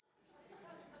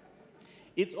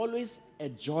it's always a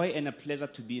joy and a pleasure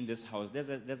to be in this house. There's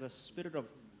a spirit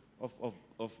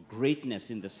of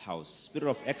greatness in this house, spirit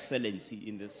of excellency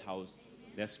in this house,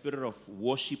 there's spirit of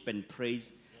worship and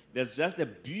praise. There's just a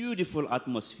beautiful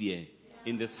atmosphere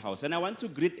in this house. And I want to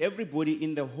greet everybody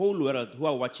in the whole world who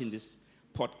are watching this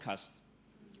podcast.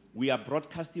 We are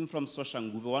broadcasting from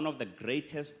Soshanguve, one of the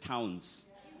greatest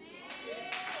towns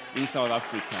in South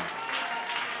Africa.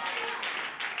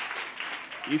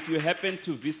 If you happen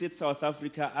to visit South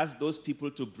Africa, ask those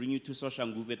people to bring you to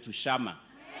Soshanguve, to Shama.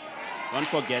 Don't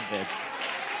forget that.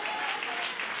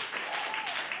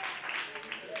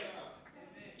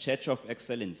 Church of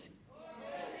Excellency.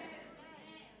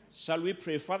 Shall we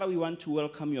pray? Father, we want to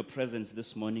welcome your presence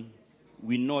this morning.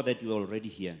 We know that you're already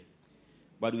here.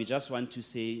 But we just want to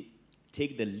say,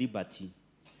 take the liberty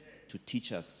to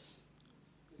teach us.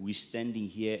 We're standing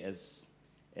here as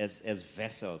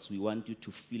vessels. We want you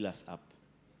to fill us up.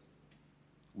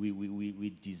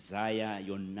 We desire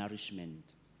your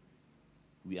nourishment.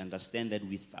 We understand that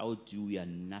without you, we are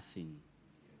nothing.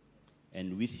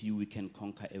 And with you, we can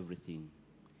conquer everything.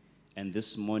 And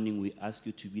this morning, we ask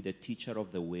you to be the teacher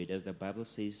of the word. As the Bible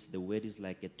says, the word is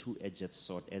like a two-edged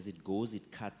sword. As it goes,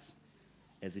 it cuts.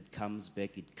 As it comes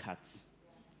back, it cuts.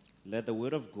 Let the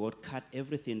word of God cut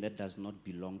everything that does not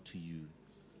belong to you.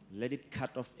 Let it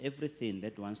cut off everything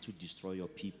that wants to destroy your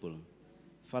people.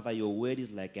 Father, your word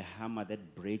is like a hammer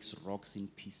that breaks rocks in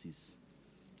pieces.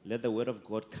 Let the word of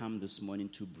God come this morning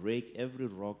to break every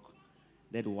rock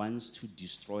that wants to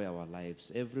destroy our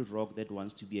lives, every rock that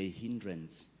wants to be a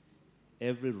hindrance,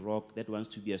 every rock that wants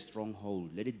to be a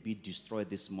stronghold. Let it be destroyed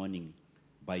this morning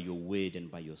by your word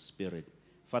and by your spirit.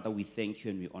 Father, we thank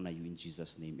you and we honor you in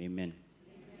Jesus' name. Amen.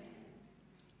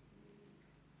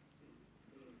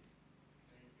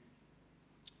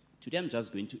 Today I'm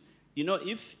just going to,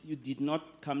 if you did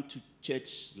not come to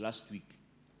church last week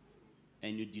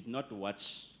and you did not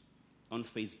watch on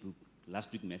Facebook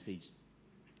last week's message,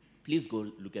 please go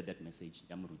look at that message,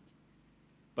 Yamruti.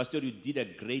 Pastor,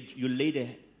 you laid a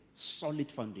solid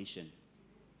foundation.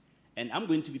 And I'm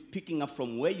going to be picking up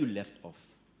from where you left off.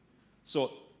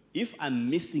 So if I'm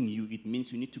missing you, it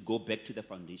means you need to go back to the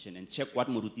foundation and check what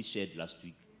Muruti shared last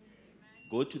week.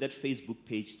 Go to that Facebook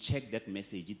page, check that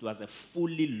message. It was a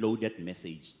fully loaded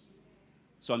message.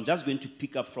 So I'm just going to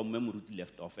pick up from where Muruti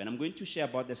left off. And I'm going to share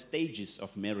about the stages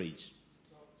of marriage.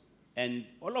 And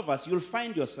all of us, you'll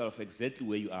find yourself exactly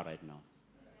where you are right now.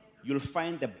 You'll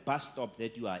find the bus stop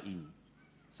that you are in.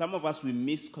 Some of us, we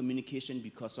miss communication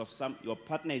because of your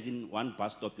partner is in one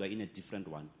bus stop, you are in a different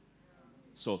one.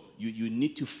 So you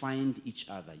need to find each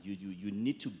other. You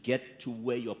need to get to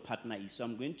where your partner is. So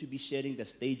I'm going to be sharing the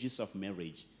stages of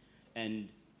marriage. And,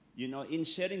 in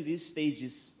sharing these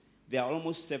stages, there are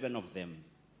almost 7 of them.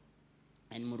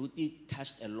 And Muruti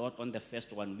touched a lot on the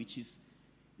first one, which is,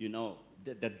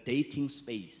 the dating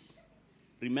space.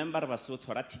 Remember,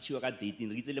 Basotho, I teach you about dating.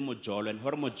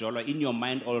 And in your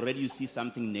mind already you see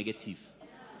something negative.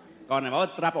 And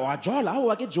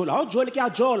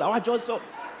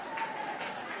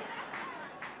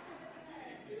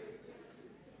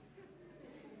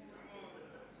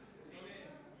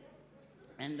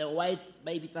the whites,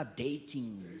 babies are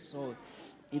dating, so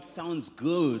it sounds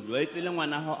good.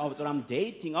 I'm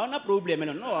dating. Oh, no problem.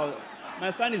 No,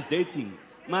 my son is dating.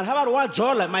 My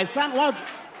son, what?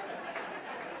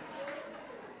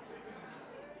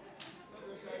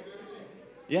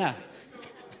 Yeah.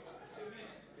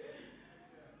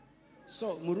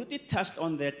 So Muruti touched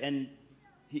on that, and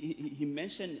he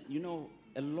mentioned,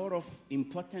 a lot of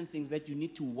important things that you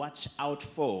need to watch out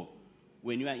for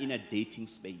when you are in a dating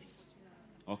space.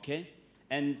 Okay?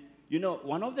 And,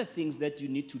 one of the things that you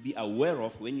need to be aware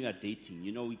of when you are dating,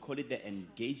 we call it the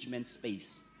engagement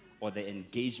space or the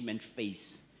engagement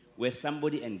phase, where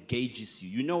somebody engages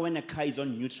you. When a car is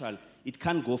on neutral, it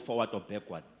can't go forward or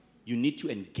backward. You need to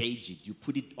engage it. You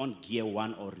put it on gear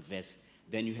 1 or reverse.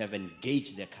 Then you have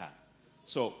engaged the car.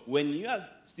 So when you are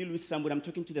still with somebody, I'm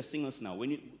talking to the singles now.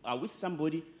 When you are with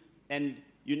somebody and,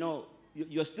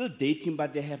 you're still dating,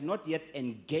 but they have not yet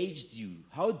engaged you.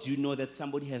 How do you know that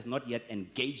somebody has not yet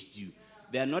engaged you?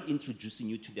 They are not introducing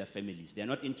you to their families. They are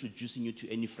not introducing you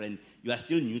to any friend. You are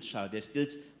still neutral. They're still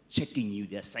checking you.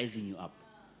 They're sizing you up.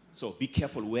 So be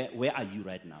careful. Where are you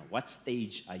right now? What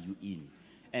stage are you in?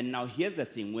 And now here's the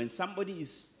thing. When somebody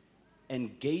is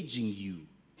engaging you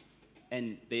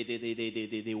and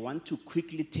they want to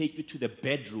quickly take you to the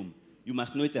bedroom, you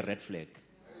must know it's a red flag.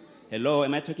 Hello,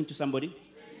 am I talking to somebody?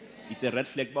 It's a red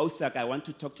flag. Bausak, I want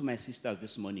to talk to my sisters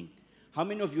this morning. How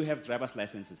many of you have driver's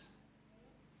licenses?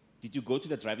 Did you go to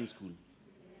the driving school?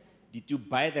 Did you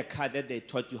buy the car that they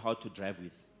taught you how to drive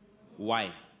with? Why?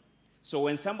 So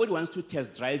when somebody wants to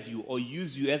test drive you or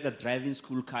use you as a driving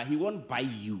school car, he won't buy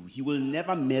you. He will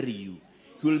never marry you.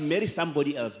 He will marry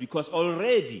somebody else because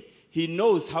already he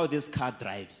knows how this car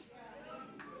drives.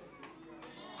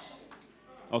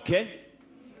 Okay?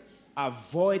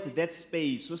 Avoid that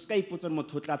space.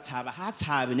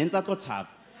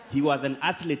 He was an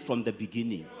athlete from the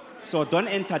beginning. So don't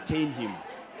entertain him.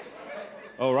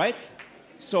 All right?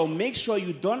 So make sure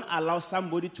you don't allow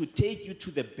somebody to take you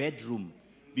to the bedroom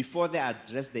before they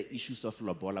address the issues of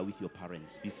lobola with your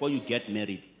parents, before you get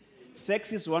married.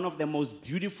 Sex is one of the most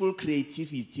beautiful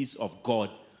creativities of God,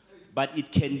 but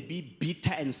it can be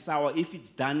bitter and sour if it's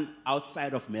done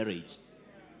outside of marriage.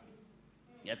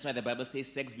 That's why the Bible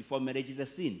says sex before marriage is a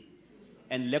sin.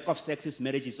 And lack of sex in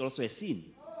marriage is also a sin.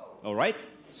 All right?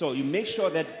 So you make sure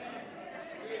that...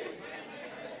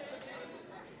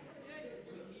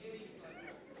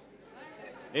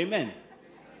 Amen.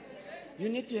 You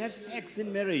need to have sex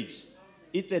in marriage.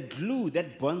 It's a glue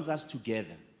that bonds us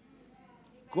together.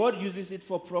 God uses it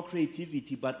for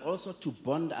procreativity, but also to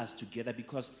bond us together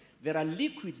because there are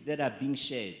liquids that are being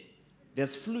shared.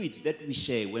 There's fluids that we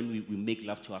share when we make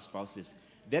love to our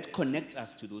spouses that connects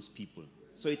us to those people.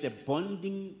 So it's a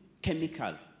bonding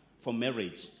chemical for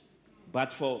marriage.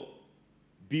 But for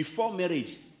before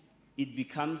marriage, it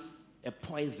becomes a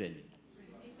poison.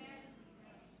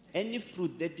 Any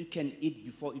fruit that you can eat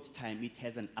before its time, it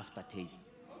has an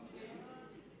aftertaste.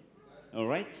 All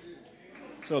right?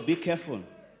 So be careful.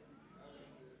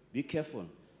 Be careful.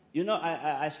 You know,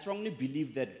 I strongly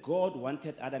believe that God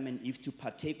wanted Adam and Eve to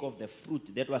partake of the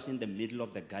fruit that was in the middle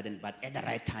of the garden, but at the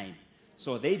right time.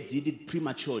 So they did it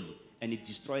prematurely, and it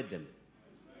destroyed them.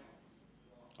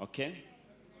 Okay?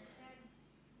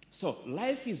 So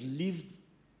life is lived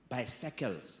by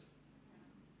cycles.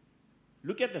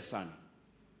 Look at the sun.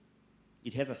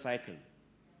 It has a cycle.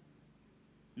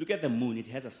 Look at the moon. It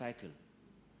has a cycle.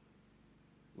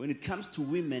 When it comes to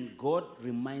women, God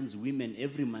reminds women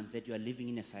every month that you are living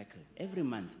in a cycle. Every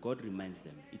month, God reminds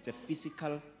them. It's a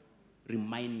physical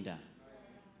reminder.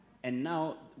 And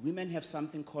now, women have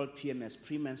something called PMS,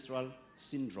 premenstrual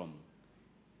syndrome.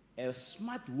 A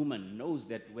smart woman knows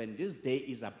that when this day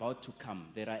is about to come,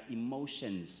 there are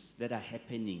emotions that are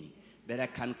happening that I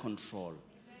can't control.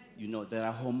 You know, there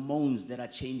are hormones that are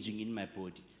changing in my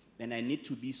body. And I need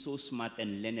to be so smart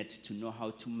and learned to know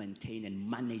how to maintain and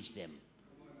manage them.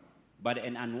 But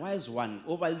an unwise one,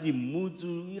 overly moods,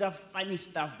 funny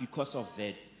stuff because of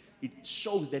that. It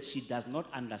shows that she does not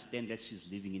understand that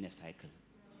she's living in a cycle.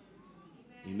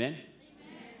 Amen?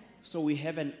 So we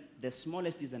have the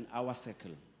smallest is an hour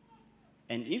cycle.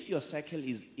 And if your cycle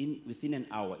is within an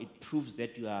hour, it proves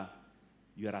that you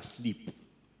are asleep.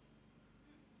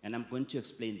 And I'm going to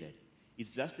explain that.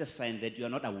 It's just a sign that you are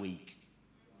not awake.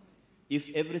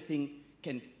 If everything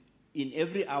in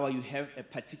every hour you have a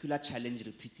particular challenge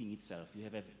repeating itself. You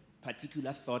have a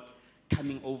particular thought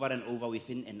coming over and over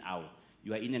within an hour.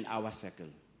 You are in an hour cycle.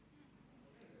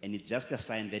 And it's just a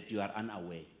sign that you are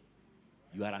unaware.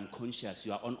 You are unconscious.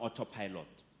 You are on autopilot.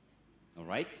 All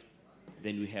right?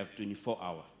 Then we have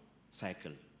 24-hour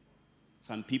cycle.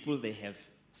 Some people, they have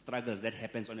struggles that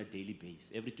happens on a daily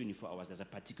basis. Every 24 hours, there's a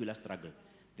particular struggle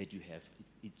that you have.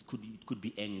 It could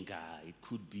be anger. It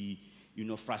could be,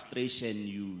 frustration.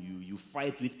 You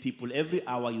fight with people. Every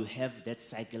hour you have that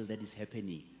cycle that is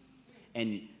happening.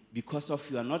 And because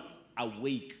of you are not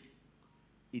awake,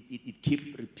 it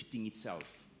keeps repeating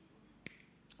itself.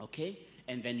 Okay?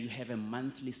 And then you have a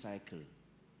monthly cycle.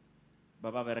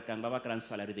 Baba Grand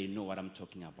Salary, they know what I'm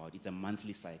talking about. It's a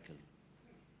monthly cycle.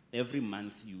 Every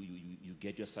month you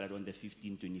get your salary on the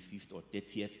 15th, 25th, or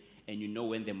 30th, and you know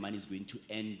when the money is going to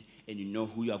end, and you know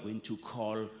who you are going to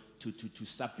call to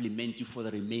supplement you for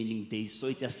the remaining days. So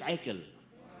it's a cycle.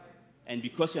 And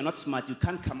because you're not smart, you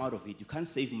can't come out of it. You can't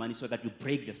save money so that you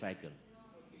break the cycle.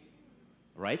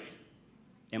 Right?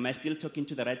 Am I still talking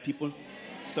to the right people?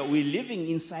 So we're living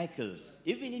in cycles.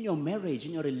 Even in your marriage,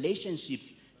 in your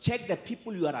relationships, check the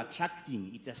people you are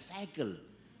attracting. It's a cycle.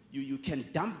 You can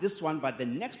dump this one, but the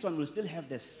next one will still have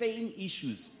the same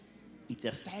issues. It's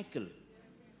a cycle.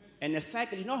 And a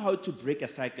cycle, you know how to break a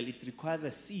cycle? It requires a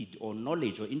seed or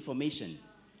knowledge or information.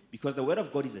 Because the word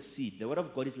of God is a seed. The word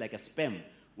of God is like a sperm.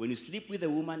 When you sleep with a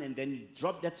woman and then you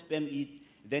drop that sperm,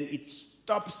 then it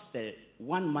stops the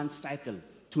 1 month cycle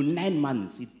to 9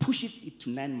 months. It pushes it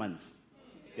to 9 months.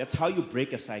 That's how you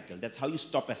break a cycle. That's how you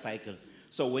stop a cycle.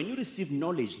 So when you receive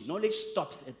knowledge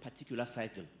stops a particular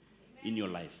cycle in your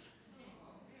life.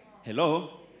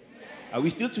 Hello? Are we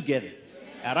still together?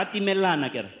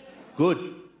 Good.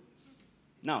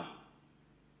 Now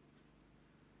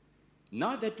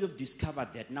that you've discovered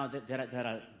that, now that there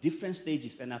are different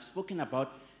stages, and I've spoken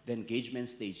about the engagement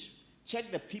stage.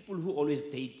 Check the people who always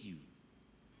date you.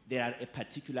 They are a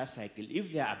particular cycle.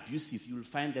 If they are abusive, you will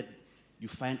find that you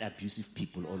find abusive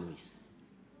people always.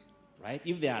 Right?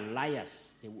 If they are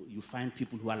liars, you find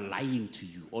people who are lying to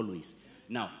you always.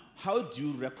 Now, how do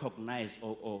you recognize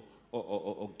or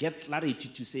get clarity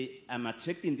to say, I'm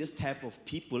attracting this type of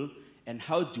people, and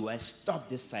how do I stop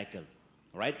this cycle?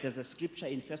 Right? There's a scripture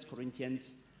in 1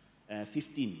 Corinthians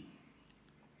 15.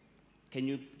 Can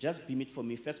you just beam it for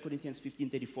me? 1 Corinthians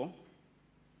 15:34.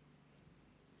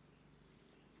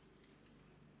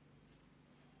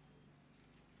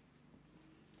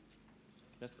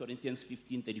 1 Corinthians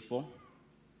 15:34.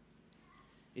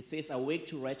 It says, awake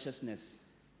to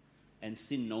righteousness and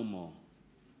sin no more.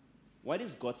 What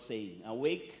is God saying?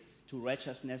 Awake to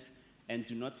righteousness and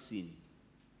do not sin.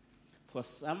 For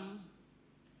some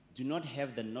do not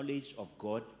have the knowledge of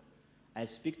God. I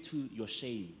speak to your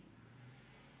shame.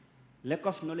 Lack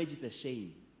of knowledge is a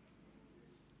shame.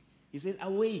 He says,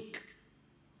 awake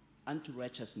unto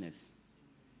righteousness.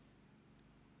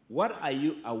 What are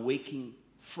you awaking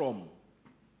from?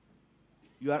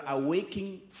 You are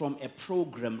awaking from a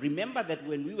program. Remember that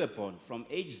when we were born, from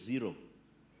age 0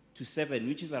 to 7,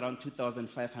 which is around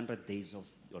 2,500 days of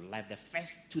your life, the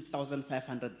first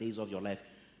 2,500 days of your life,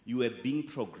 you were being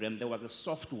programmed. There was a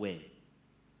software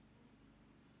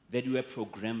that you were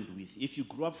programmed with. If you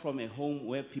grew up from a home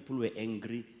where people were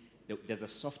angry, there's a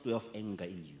software of anger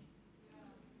in you.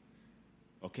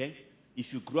 Okay?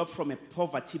 If you grew up from a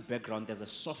poverty background, there's a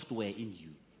software in you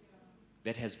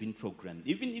that has been programmed.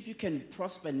 Even if you can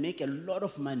prosper and make a lot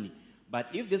of money, but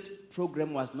if this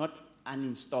program was not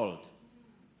uninstalled,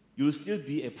 you'll still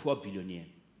be a poor billionaire.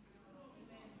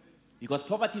 Because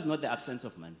poverty is not the absence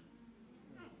of money.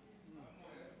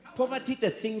 Poverty is a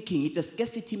thinking, it's a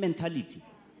scarcity mentality.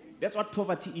 That's what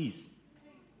poverty is.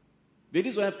 That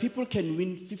is why people can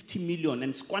win 50 million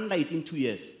and squander it in 2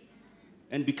 years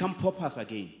and become paupers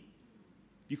again.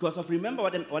 Because of, remember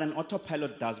what an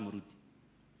autopilot does, Muruti.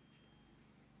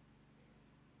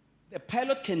 The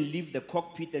pilot can leave the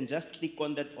cockpit and just click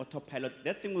on that autopilot.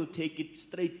 That thing will take it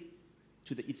straight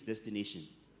to its destination.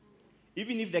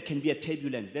 Even if there can be a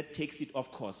turbulence, that takes it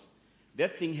off course.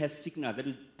 That thing has signals that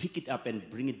will pick it up and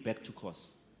bring it back to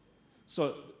course.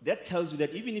 So that tells you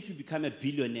that even if you become a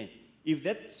billionaire, if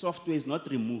that software is not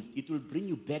removed, it will bring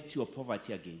you back to your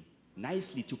poverty again,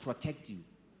 nicely to protect you.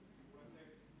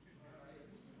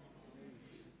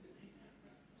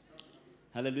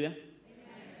 Hallelujah.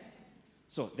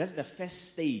 So that's the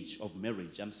first stage of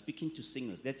marriage. I'm speaking to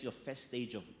singles. That's your first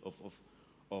stage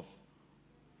of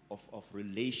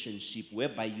relationship,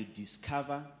 whereby you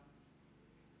discover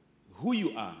who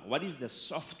you are. What is the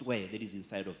software that is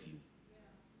inside of you?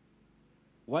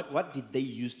 What did they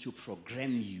use to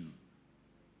program you?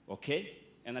 Okay?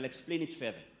 And I'll explain it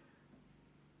further.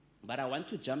 But I want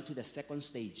to jump to the second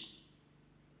stage,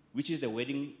 which is the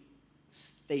wedding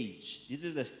stage. This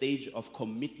is the stage of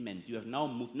commitment. You have now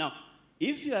moved. Now,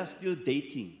 if you are still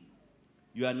dating,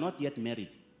 you are not yet married,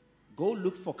 go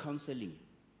look for counseling.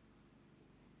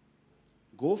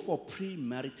 Go for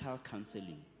premarital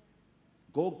counseling.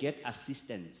 Go get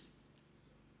assistance.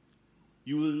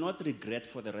 You will not regret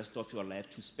for the rest of your life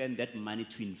to spend that money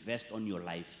to invest on your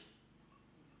life.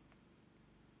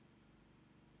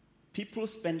 People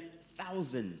spend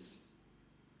thousands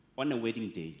on a wedding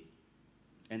day,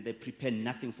 and they prepare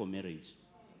nothing for marriage.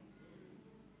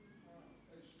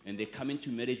 And they come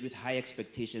into marriage with high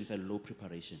expectations and low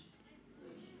preparation.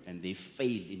 And they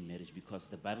fail in marriage because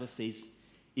the Bible says,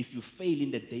 if you fail in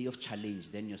the day of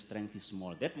challenge, then your strength is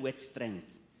small. That word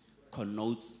strength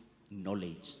connotes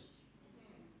knowledge.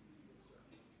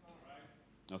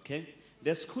 Okay?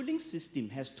 The schooling system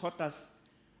has taught us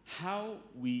how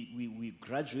we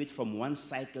graduate from one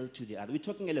cycle to the other. We're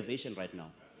talking elevation right now.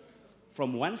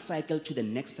 From one cycle to the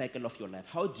next cycle of your life.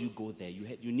 How do you go there?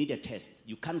 You need a test.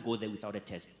 You can't go there without a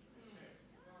test.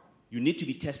 You need to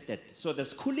be tested. So the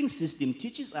schooling system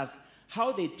teaches us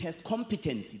how they test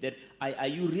competency. That are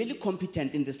you really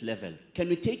competent in this level? Can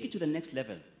we take you to the next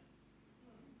level?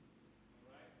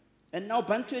 And now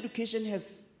Bantu education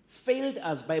has failed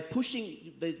us by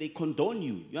pushing. They condone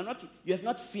you. You have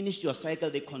not finished your cycle.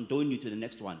 They condone you to the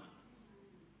next one.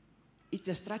 It's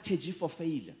a strategy for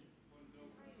failure.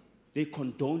 They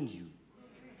condone you.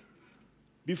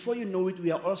 Before you know it, we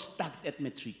are all stuck at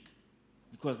matric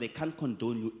because they can't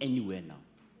condone you anywhere now.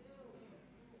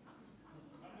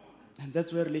 And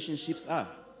that's where relationships are.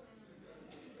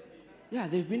 Yeah,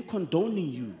 they've been condoning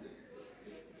you.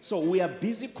 So we are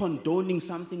busy condoning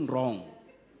something wrong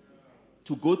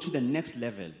to go to the next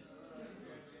level.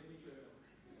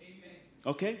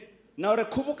 Okay? Now,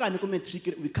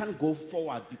 we can't go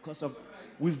forward because of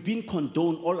We've been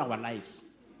condoned all our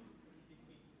lives.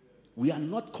 We are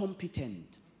not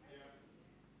competent.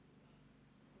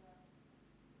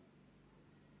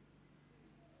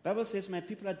 Bible says, my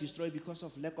people are destroyed because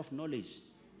of lack of knowledge.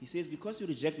 He says, because you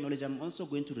reject knowledge, I'm also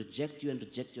going to reject you and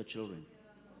reject your children.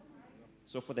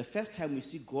 So for the first time, we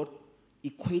see God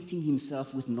equating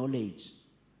himself with knowledge.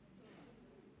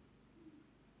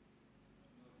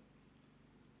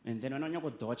 And then when you go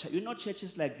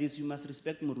churches like this, you must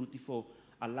respect Moruti for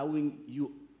allowing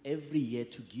you every year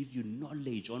to give you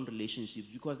knowledge on relationships,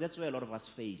 because that's where a lot of us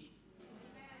fail.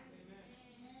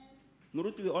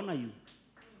 Moruti, we honor you.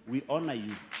 We honor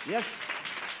you. Yes.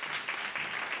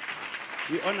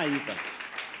 We honor you, but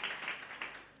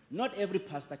not every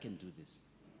pastor can do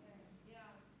this.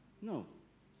 No.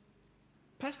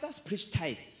 Pastors preach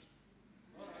tithe.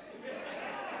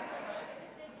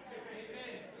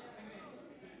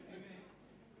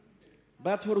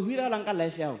 But for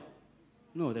life,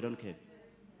 no, they don't care.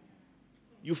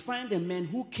 You find a man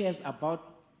who cares about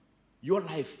your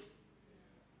life,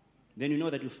 then you know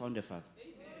that you found a father.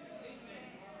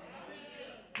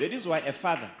 That is why a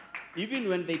father, even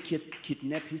when they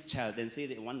kidnap his child and say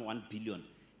they want 1 billion,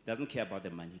 doesn't care about the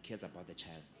money, he cares about the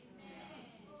child.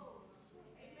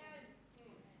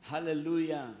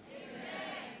 Hallelujah. Amen.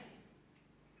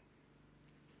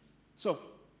 So,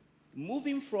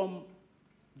 moving from,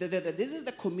 this is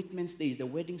the commitment stage, the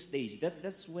wedding stage.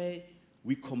 That's where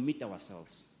we commit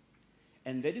ourselves.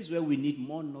 And that is where we need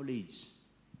more knowledge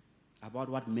about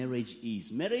what marriage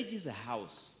is. Marriage is a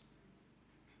house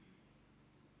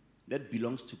that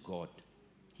belongs to God.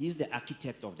 He is the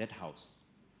architect of that house.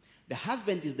 The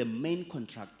husband is the main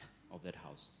contractor of that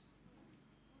house.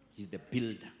 He's the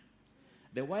builder.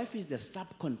 The wife is the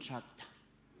subcontractor.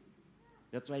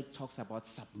 That's why it talks about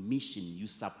submission. You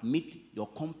submit your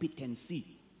competency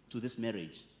to this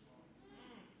marriage.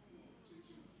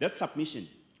 That's submission.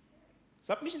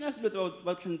 Submission has to do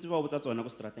about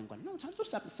no,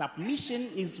 submission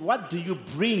is what do you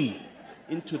bring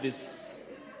into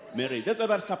this marriage. That's why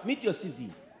about submit your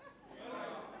CV.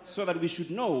 So that we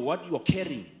should know what you are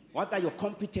carrying. What are your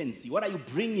competency? What are you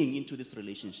bringing into this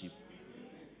relationship?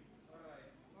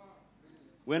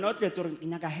 We're not let's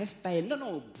in a hairstyle.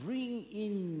 No, bring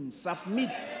in, submit.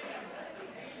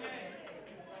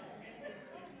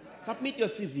 Submit your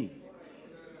CV.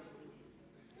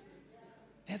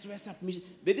 That's where submission.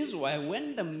 That is why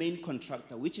when the main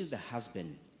contractor, which is the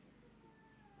husband,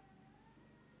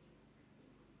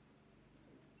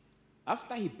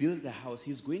 after he builds the house,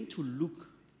 he's going to look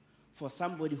for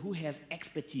somebody who has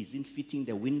expertise in fitting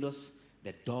the windows,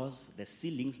 the doors, the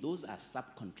ceilings. Those are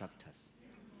subcontractors.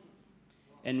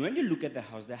 And when you look at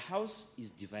the house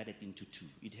is divided into two.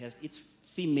 It has its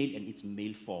female and its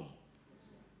male form.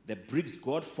 The bricks,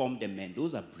 God formed the man.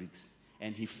 Those are bricks.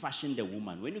 And he fashioned the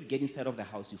woman. When you get inside of the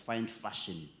house, you find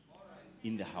fashion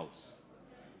in the house.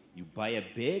 You buy a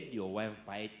bed, your wife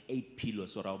buys 8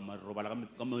 pillows.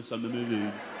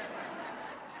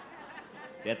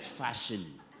 That's fashion.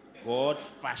 God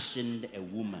fashioned a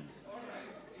woman.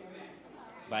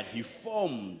 But he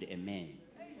formed a man.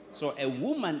 So a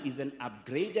woman is an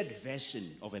upgraded version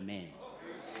of a man.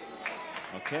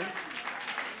 Okay?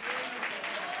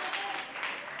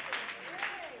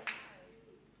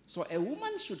 So a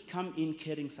woman should come in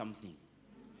carrying something.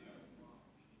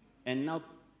 And now,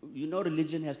 you know,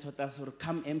 religion has taught us to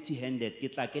come empty-handed.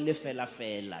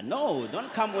 No,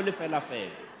 don't come only fella.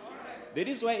 That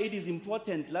is why it is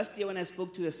important. Last year when I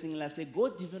spoke to the single, I said, go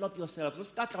develop yourself.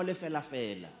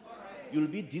 You'll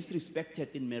be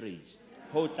disrespected in marriage.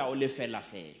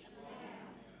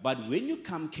 But when you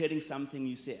come carrying something,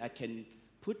 you say, I can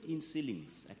put in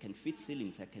ceilings, I can fit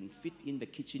ceilings, I can fit in the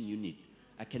kitchen unit,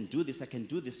 I can do this, I can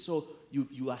do this. So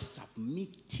you are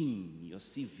submitting your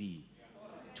CV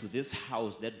to this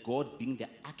house that God being the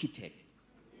architect.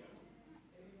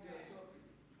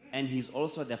 And he's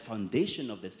also the foundation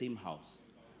of the same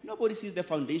house. Nobody sees the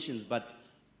foundations, but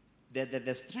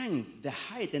the strength, the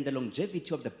height, and the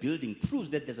longevity of the building proves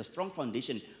that there's a strong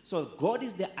foundation. So God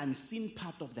is the unseen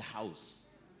part of the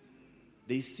house.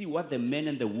 They see what the man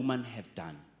and the woman have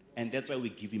done. And that's why we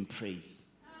give him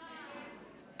praise.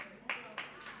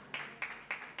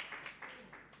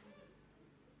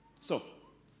 So,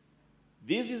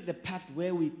 this is the part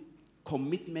where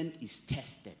commitment is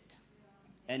tested.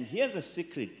 And here's a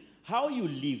secret. How you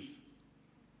live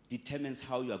determines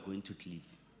how you are going to live.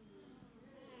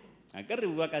 I got to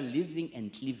work at living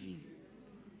and living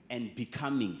and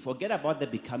becoming. Forget about the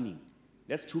becoming.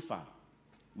 That's too far.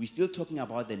 We're still talking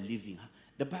about the living.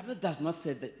 The Bible does not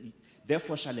say that,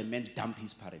 therefore shall a man dump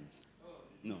his parents.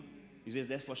 No. It says,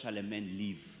 therefore shall a man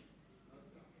live.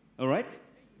 All right?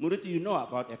 Muruti, you know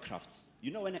about aircrafts.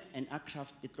 You know when an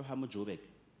aircraft, it lo hamo Joburg.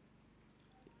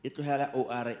 It lo hala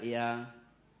OR Air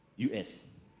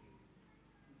US.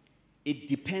 It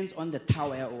depends on the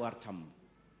tower OR Tam.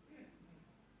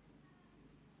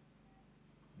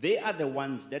 They are the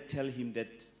ones that tell him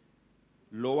that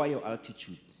lower your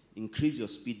altitude, increase your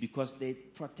speed, because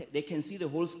they can see the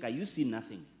whole sky. You see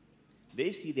nothing.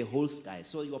 They see the whole sky.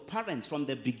 So your parents from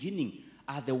the beginning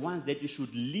are the ones that you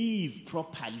should live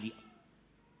properly.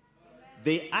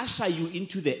 They usher you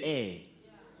into the air.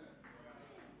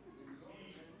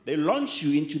 They launch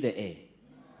you into the air.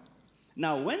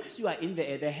 Now, once you are in the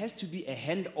air, there has to be a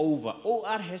handover.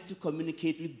 OR has to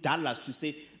communicate with Dallas to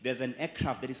say there's an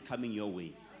aircraft that is coming your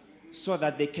way, so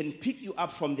that they can pick you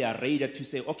up from their radar to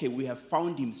say, okay, we have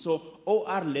found him. So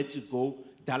OR lets you go,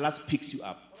 Dallas picks you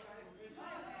up.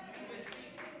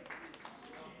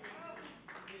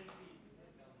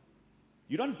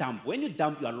 You don't dump. When you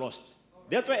dump, you are lost.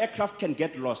 That's why aircraft can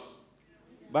get lost.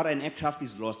 But an aircraft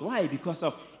is lost. Why? Because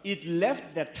of it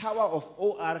left the tower of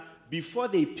OR before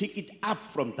they pick it up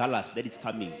from Dallas that it's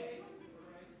coming.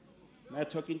 Am I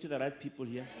talking to the right people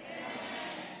here?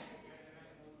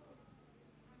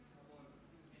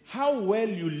 How well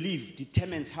you live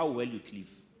determines how well you live.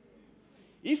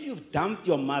 If you've dumped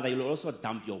your mother, you'll also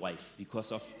dump your wife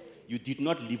because of you did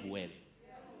not live well.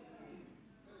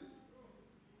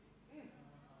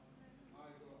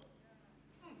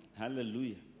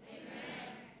 Hallelujah. Amen.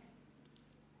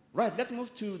 Right, let's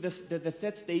move to the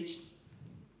third stage.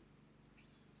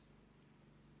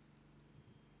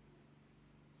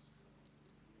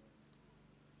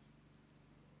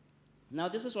 Now,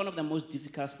 this is one of the most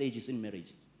difficult stages in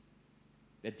marriage,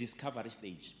 the discovery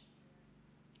stage.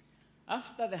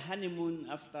 After the honeymoon,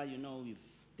 after, we've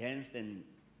danced and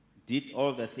did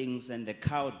all the things, and the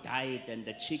cow died, and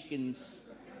the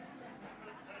chickens...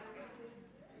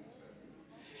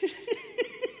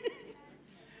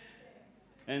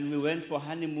 and we went for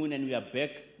honeymoon and we are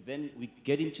back, then we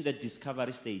get into the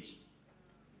discovery stage.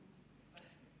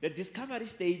 The discovery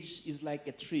stage is like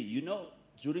a tree.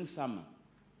 During summer,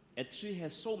 a tree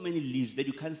has so many leaves that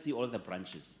you can't see all the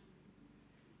branches.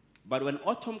 But when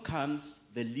autumn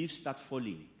comes, the leaves start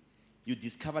falling. You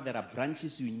discover there are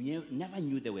branches you never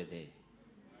knew they were there.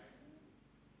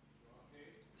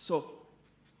 So,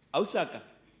 Ausaka,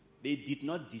 they did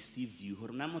not deceive you.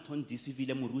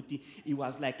 It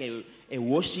was like a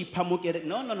worship.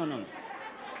 No.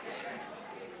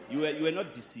 You were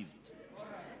not deceived.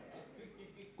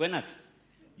 Gwenas,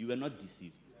 you were not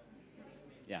deceived.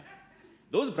 Yeah.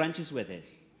 Those branches were there.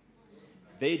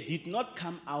 They did not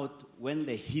come out when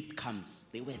the heat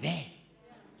comes. They were there.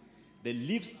 The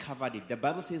leaves covered it. The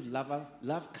Bible says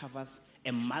love covers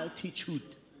a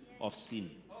multitude of sin.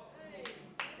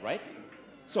 Right?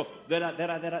 So there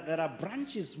are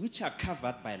branches which are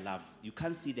covered by love. You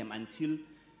can't see them until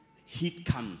heat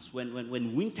comes.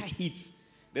 When winter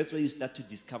hits, that's where you start to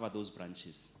discover those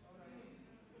branches.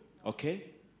 Okay?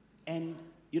 And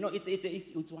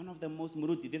it's one of the most,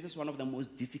 Muruti, this is one of the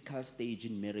most difficult stage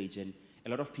in marriage, and a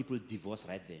lot of people divorce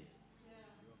right there.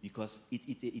 Because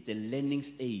it's a learning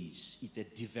stage. It's a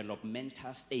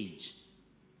developmental stage.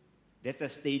 That's a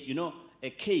stage,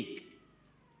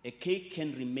 a cake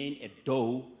can remain a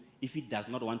dough if it does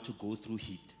not want to go through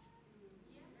heat.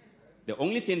 The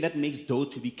only thing that makes dough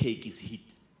to be cake is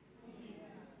heat.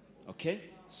 Okay?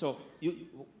 So you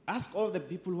ask all the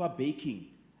people who are baking.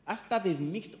 After they've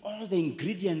mixed all the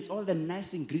ingredients, all the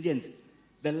nice ingredients,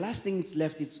 the last thing that's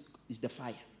left is the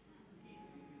fire.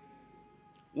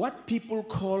 What people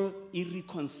call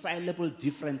irreconcilable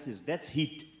differences, that's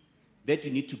heat that you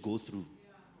need to go through.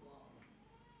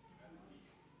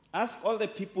 Ask all the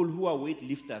people who are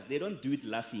weightlifters. They don't do it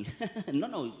laughing.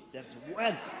 No, that's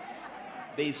work.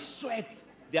 They sweat.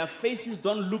 Their faces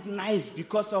don't look nice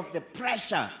because of the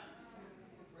pressure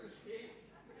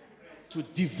to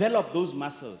develop those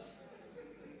muscles.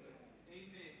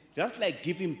 Just like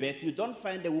giving birth. You don't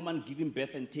find a woman giving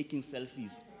birth and taking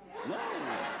selfies. No.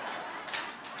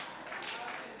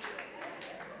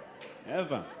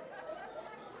 Never.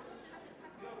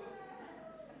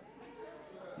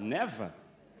 Never.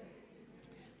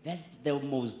 That's the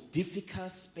most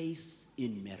difficult space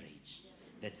in marriage,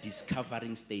 the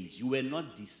discovering stage. You were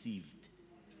not deceived.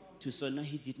 No,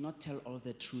 he did not tell all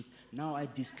the truth. Now I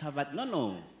discovered.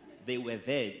 No. They were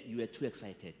there. You were too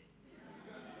excited.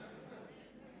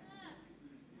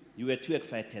 You were too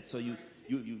excited. So you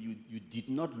did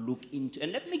not look into.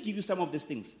 And let me give you some of these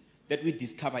things that we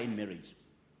discover in marriage.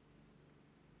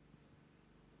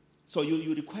 So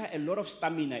you require a lot of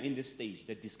stamina in this stage,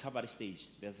 the discovery stage.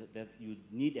 That you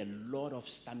need a lot of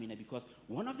stamina, because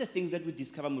one of the things that we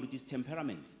discover, Muruti, is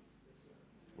temperaments.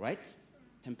 right?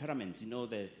 Temperaments.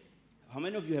 How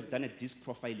many of you have done a disc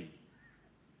profiling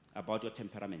about your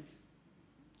temperaments?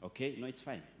 Okay, no, it's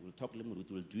fine. We'll talk a little bit.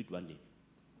 We'll do it one day.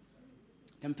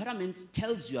 Temperaments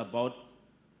tells you about,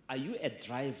 are you a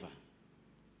driver?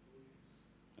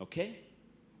 Okay?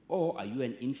 Or are you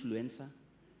an influencer,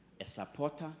 a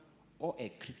supporter, or a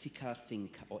critical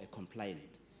thinker, or a compliant?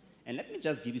 And let me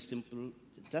just give you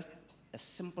just a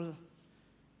simple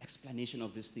explanation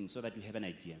of this thing so that you have an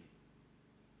idea.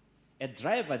 A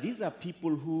driver, these are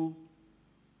people who,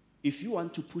 if you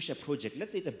want to push a project,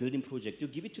 let's say it's a building project, you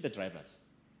give it to the drivers.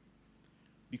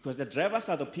 Because the drivers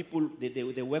are the people,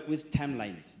 they work with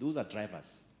timelines. Those are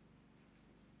drivers.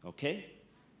 Okay?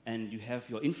 And you have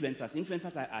your influencers.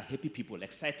 Influencers are happy people,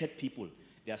 excited people.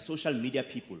 They are social media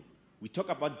people. We talk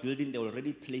about building, they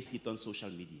already placed it on social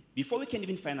media. Before we can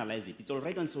even finalize it, it's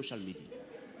already on social media.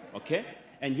 Okay?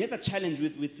 And here's a challenge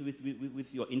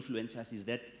with your influencers is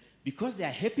that because they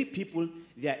are happy people,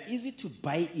 they are easy to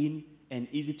buy in and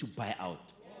easy to buy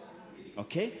out.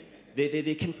 Okay?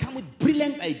 They can come with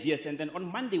brilliant ideas, and then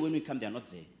on Monday when we come, they are not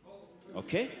there.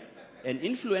 Okay? An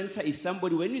influencer is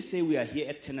somebody, when we say we are here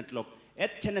at 10 o'clock,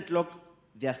 at 10 o'clock,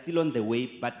 they are still on the way,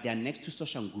 but they are next to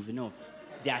social governor.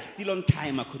 They are still on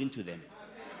time according to them.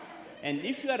 And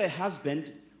if you are a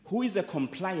husband who is a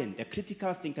compliant, a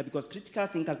critical thinker, because critical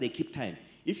thinkers, they keep time.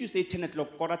 If you say 10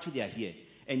 o'clock, quarter to they are here,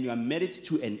 and you are married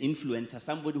to an influencer,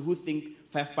 somebody who thinks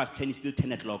 10:05 is still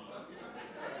 10 o'clock,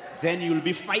 then you'll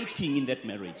be fighting in that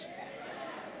marriage.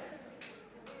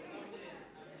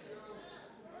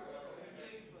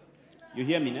 You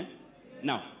hear me, no?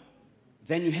 Now,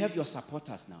 then you have your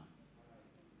supporters now.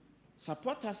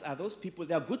 Supporters are those people,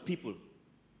 they are good people.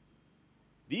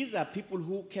 These are people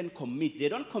who can commit. They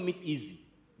don't commit easy.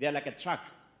 They are like a truck.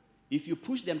 If you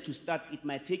push them to start, it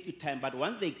might take you time, but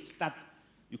once they start,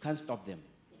 you can't stop them.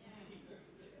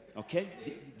 Okay?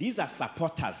 These are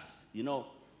supporters.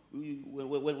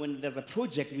 When there's a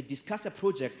project, we discuss a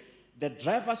project, the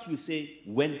drivers will say,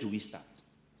 when do we start?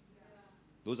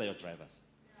 Those are your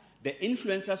drivers. The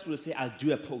influencers will say, I'll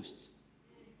do a post.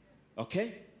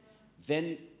 Okay?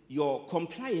 Then your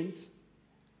compliance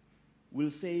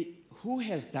will say, who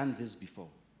has done this before?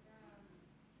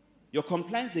 Your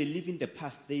compliance, they live in the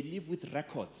past. They live with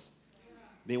records.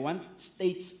 They want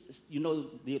states,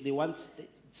 they want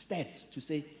stats to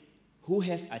say, who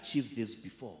has achieved this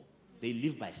before? They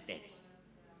live by stats.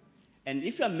 And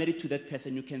if you are married to that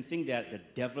person, you can think they are the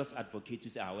devil's advocate to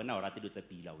say,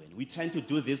 we're trying to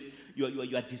do this.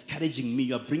 You are discouraging me.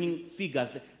 You are bringing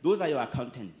figures. Those are your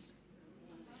accountants.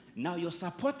 Now your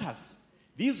supporters,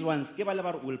 these ones,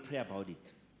 will pray about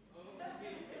it.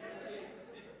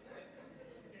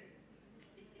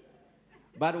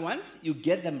 But once you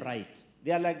get them right,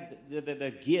 they are like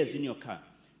the gears in your car.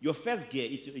 Your first gear,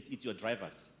 it's your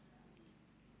drivers.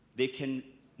 They can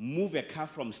move a car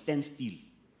from standstill.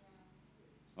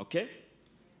 Okay?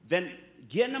 Then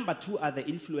gear number 2 are the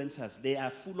influencers. They are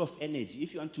full of energy.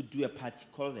 If you want to do a party,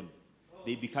 call them.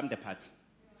 They become the party.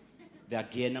 They are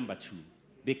gear number 2.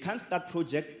 They can't start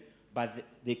project, but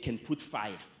they can put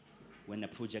fire when a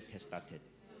project has started.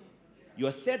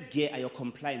 Your third gear are your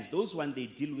compliance. Those ones, they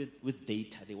deal with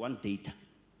data. They want data.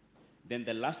 Then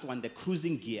the last one, the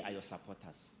cruising gear, are your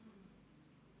supporters.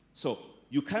 So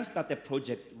you can't start a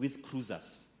project with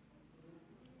cruisers.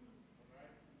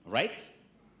 Right?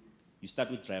 You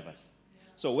start with drivers.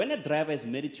 So when a driver is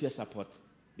married to a support,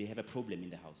 they have a problem in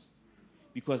the house.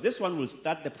 Because this one will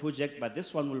start the project, but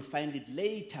this one will find it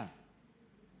later.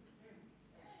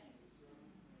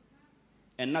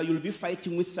 And now you'll be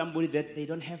fighting with somebody that they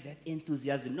don't have that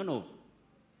enthusiasm. No.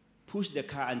 Push the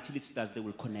car until it starts, they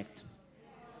will connect.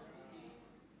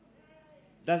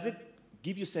 Does it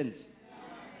give you sense?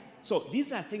 So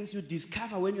these are things you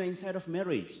discover when you're inside of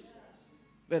marriage.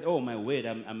 That, oh my word,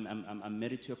 I'm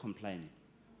married to a compliant.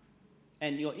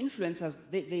 And your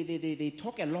influencers, they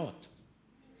talk a lot.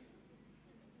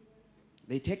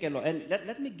 They take a lot. And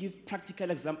let me give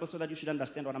practical examples so that you should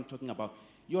understand what I'm talking about.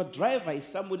 Your driver is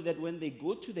somebody that when they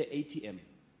go to the ATM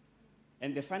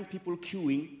and they find people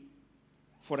queuing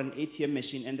for an ATM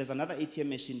machine, and there's another ATM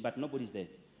machine, but nobody's there.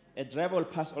 A driver will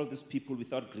pass all these people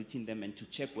without greeting them and to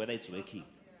check whether it's working.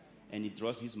 And he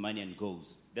draws his money and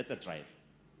goes. That's a drive.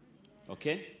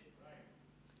 Okay?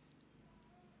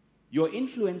 Your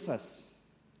influencers,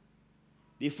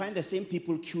 they find the same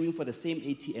people queuing for the same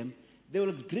ATM. They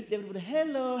will greet them with,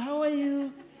 hello, how are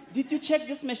you? Did you check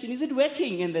this machine? Is it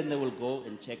working? And then they will go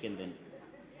and check and then.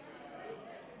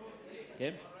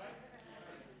 Okay?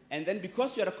 And then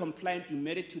because you are a compliant, you're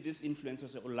married to this influencer,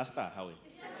 say, oh, Lasta, how are you?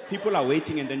 People are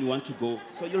waiting and then you want to go.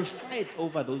 So you'll fight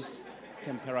over those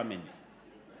temperaments.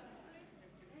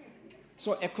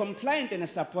 So a compliant and a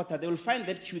supporter, they will find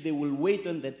that queue, they will wait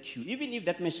on that queue. Even if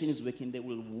that machine is working, they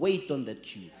will wait on that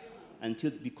queue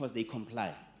because they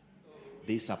comply.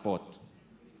 They support.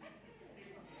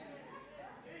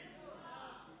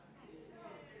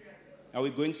 Are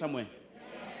we going somewhere?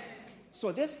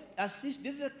 So this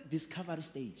is a discovery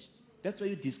stage. That's where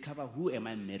you discover, who am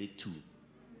I married to?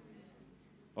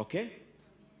 Okay?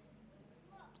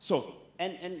 So,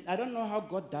 and I don't know how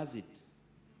God does it.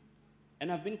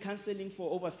 And I've been counseling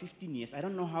for over 15 years. I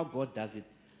don't know how God does it.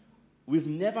 We've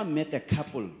never met a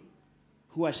couple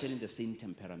who are sharing the same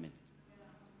temperament.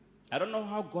 I don't know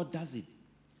how God does it.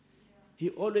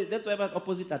 That's why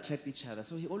opposites attract each other.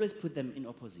 So he always put them in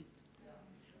opposite.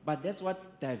 But that's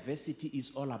what diversity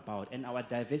is all about. And our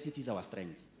diversity is our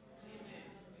strength.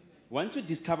 Once you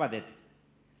discover that,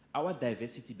 our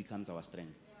diversity becomes our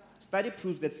strength. Study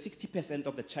proves that 60%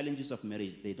 of the challenges of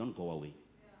marriage, they don't go away.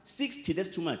 60, that's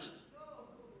too much.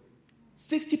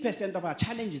 60% of our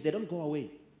challenges, they don't go away.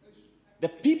 The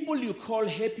people you call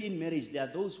happy in marriage, they are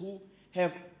those who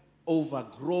have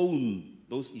overgrown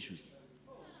those issues.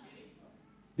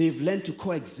 They've learned to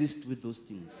coexist with those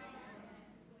things.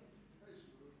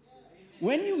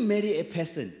 When you marry a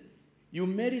person, you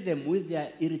marry them with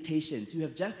their irritations. You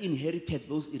have just inherited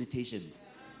those irritations.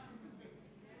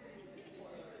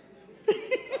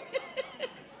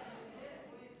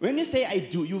 When you say I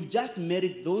do, you've just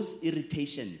married those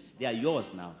irritations. They are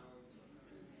yours now.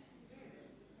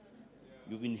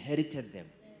 You've inherited them.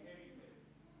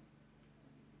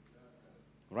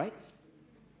 Right?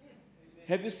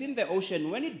 Have you seen the ocean?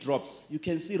 When it drops, you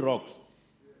can see rocks.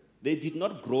 They did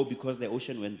not grow because the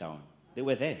ocean went down. They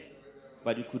were there,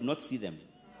 but you could not see them.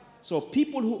 So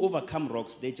people who overcome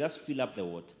rocks, they just fill up the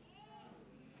water.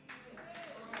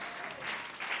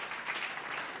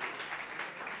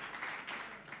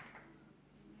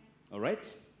 All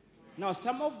right? Now,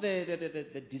 some of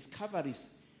the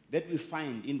discoveries that we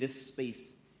find in this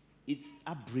space, it's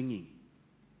upbringing.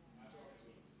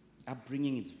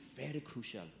 Upbringing is very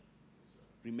crucial.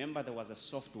 Remember, there was a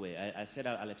software. I said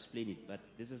I'll explain it, but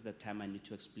this is the time I need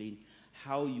to explain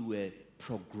how you were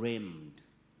programmed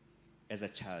as a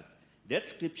child. That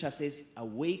scripture says,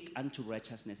 awake unto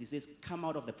righteousness. It says, come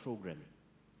out of the program.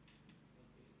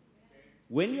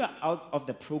 When you are out of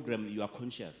the program, you are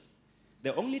conscious.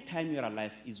 The only time you are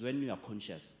alive is when you are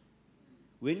conscious.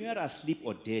 When you are asleep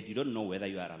or dead, you don't know whether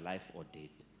you are alive or dead.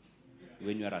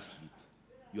 When you are asleep,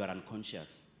 you are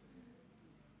unconscious.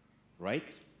 Right?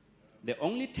 The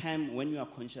only time when you are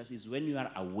conscious is when you are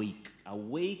awake.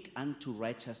 Awake unto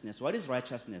righteousness. What is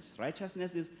righteousness?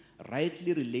 Righteousness is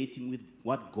rightly relating with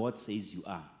what God says you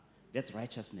are. That's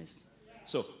righteousness.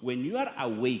 So when you are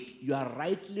awake, you are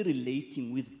rightly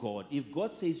relating with God. If God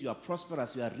says you are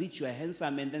prosperous, you are rich, you are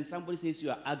handsome, and then somebody says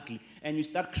you are ugly, and you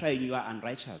start crying, you are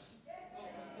unrighteous.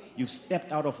 You've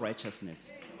stepped out of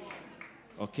righteousness.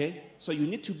 Okay? So you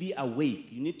need to be awake.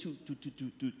 You need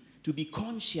to be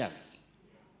conscious.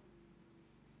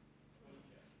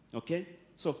 Okay?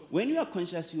 So when you are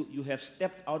conscious, you have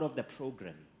stepped out of the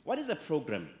program. What is a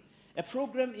program? A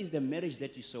program is the marriage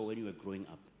that you saw when you were growing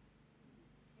up.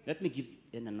 Let me give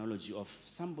an analogy of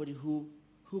somebody who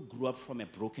grew up from a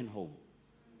broken home,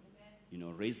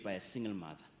 raised by a single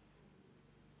mother.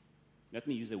 Let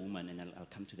me use a woman and I'll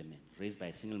come to the man. Raised by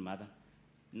a single mother.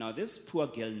 Now, this poor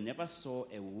girl never saw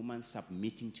a woman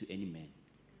submitting to any man.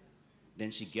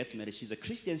 Then she gets married. She's a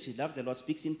Christian. She loves the Lord,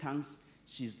 speaks in tongues.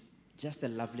 She's just a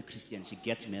lovely Christian. She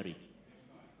gets married.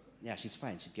 Yeah, she's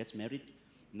fine. She gets married.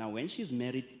 Now, when she's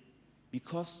married,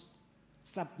 because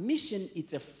submission,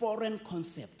 it's a foreign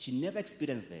concept. She never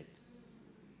experienced that.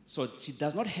 So she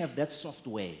does not have that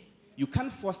software. You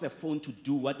can't force a phone to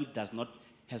do what it has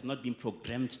not been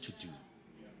programmed to do.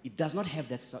 It does not have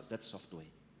that software.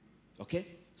 Okay?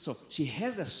 So she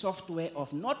has a software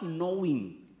of not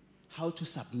knowing how to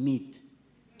submit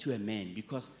to a man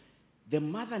because there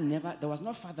was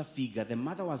no father figure. The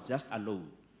mother was just alone.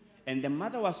 And the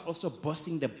mother was also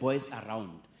bossing the boys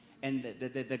around. And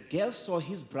the girl saw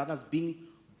his brothers being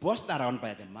bossed around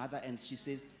by the mother, and she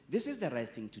says, this is the right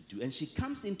thing to do. And she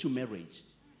comes into marriage,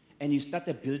 and you start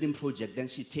a building project, then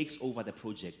she takes over the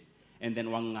project. And then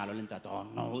oh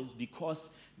no, it's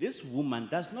because this woman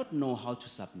does not know how to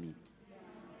submit.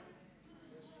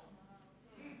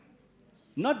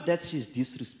 Not that she's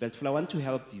disrespectful. I want to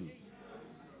help you.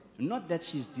 Not that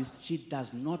she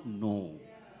does not know.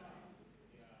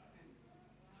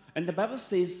 And the Bible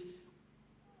says,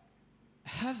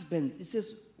 husbands, it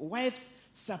says, wives,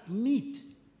 submit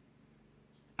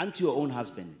unto your own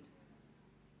husband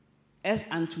as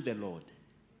unto the Lord.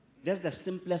 That's the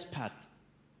simplest part.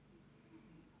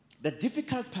 The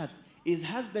difficult part is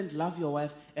husband, love your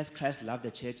wife as Christ loved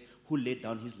the church, who laid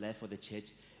down his life for the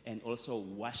church and also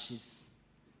washes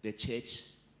the church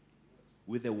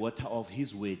with the water of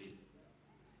his word.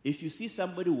 If you see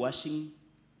somebody washing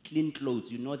clean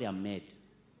clothes, you know they are mad.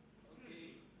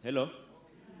 Hello?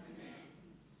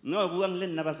 No, buang le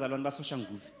nna bazalwane ba social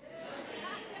nguvi.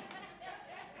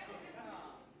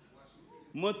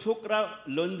 Motokra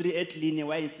laundry et line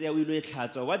wa itse ya o ile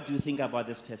tlhatswa. What do you think about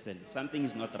this person? Something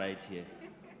is not right here.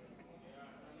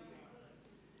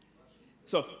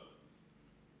 So,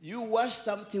 you wash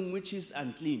something which is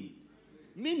unclean.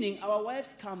 Meaning our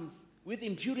wives comes with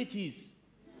impurities.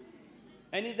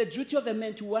 And it's the duty of the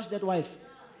man to wash that wife.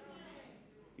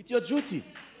 It's your duty.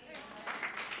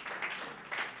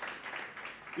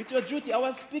 It's your duty. I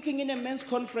was speaking in a men's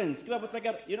conference.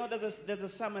 You know, there's a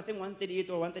Psalm, I think 138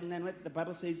 or 139, where the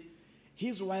Bible says,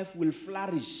 his wife will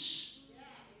flourish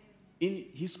in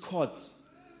his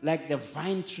courts like the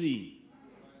vine tree.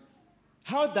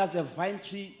 How does a vine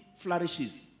tree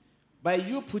flourishes? By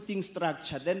you putting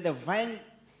structure, then the vine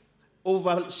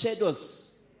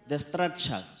overshadows the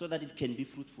structure so that it can be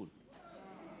fruitful.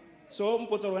 So,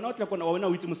 come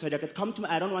to me.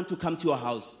 I don't want to come to your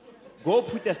house. Go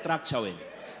put a structure in.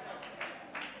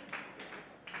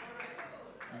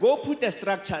 Go put a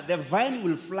structure. The vine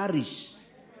will flourish.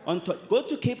 Go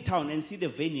to Cape Town and see the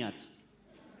vineyards.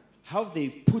 How they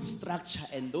put structure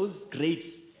and those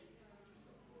grapes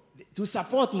to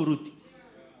support Muruti.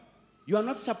 You are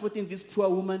not supporting this poor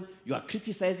woman. You are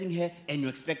criticizing her and you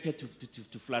expect her to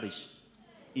flourish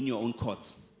in your own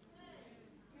courts.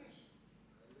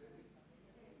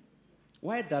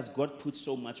 Why does God put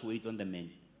so much weight on the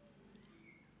man?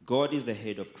 God is the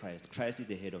head of Christ. Christ is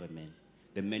the head of a man.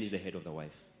 The man is the head of the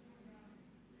wife.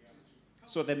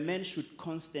 So the man should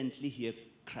constantly hear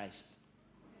Christ,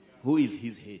 who is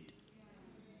his head.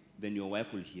 Then your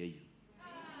wife will hear you.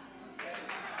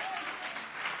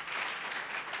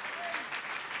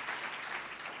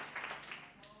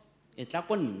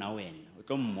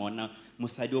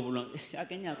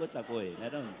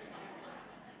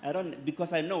 I don't,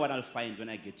 because I know what I'll find when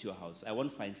I get to your house. I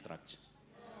won't find structure.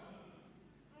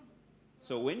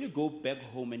 So when you go back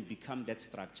home and become that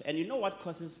structure, and you know what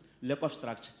causes lack of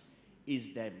structure?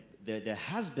 Is the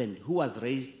husband who was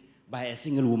raised by a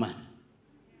single woman.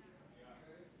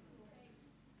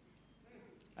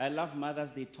 I love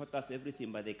mothers, they taught us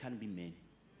everything, but they can't be men.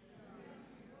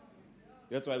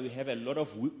 That's why we have a lot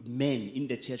of men in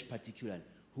the church particularly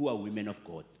who are women of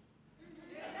God.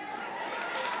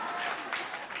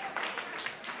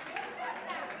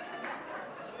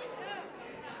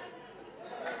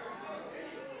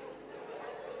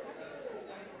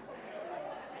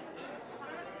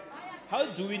 How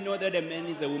do we know that a man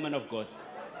is a woman of God?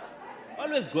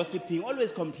 Always gossiping,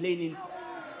 always complaining,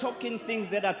 talking things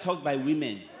that are talked by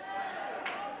women.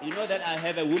 You know that I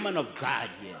have a woman of God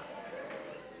here.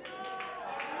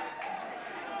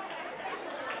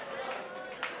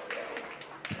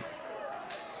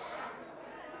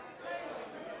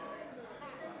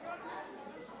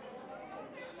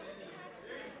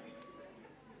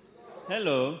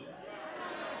 Hello.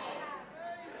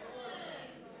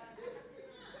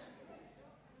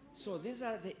 So these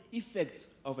are the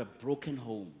effects of a broken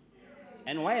home.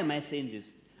 And why am I saying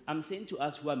this? I'm saying to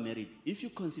us who are married, if you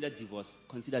consider divorce,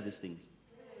 consider these things.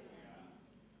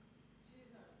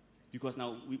 Because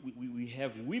now we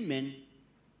have women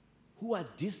who are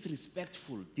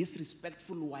disrespectful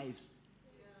wives.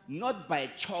 Not by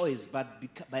choice, but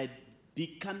by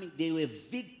becoming, they were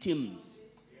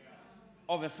victims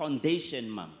of a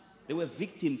foundation, ma'am. They were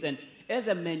victims. And as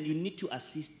a man, you need to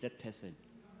assist that person.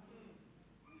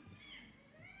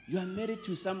 You are married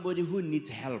to somebody who needs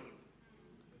help.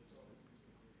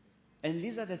 And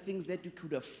these are the things that you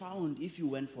could have found if you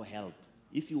went for help,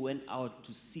 if you went out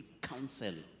to seek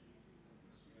counsel.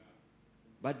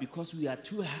 But because we are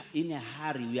too in a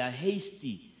hurry, we are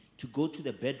hasty to go to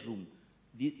the bedroom.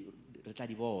 These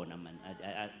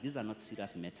are not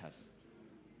serious matters.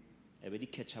 Everybody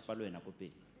catch up.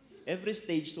 Every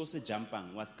stage so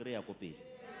jumping was created.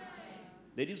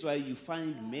 That is why you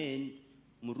find men,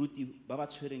 Muruti, Baba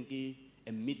Tshwereng,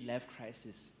 a midlife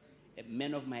crisis. A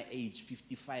man of my age,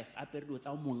 55,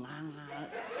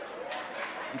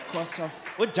 because of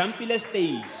what jumpy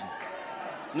stage.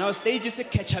 Now stage is a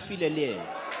catch up.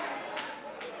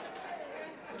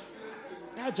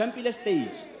 Now jumpy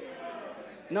stage.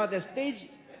 Now the stage,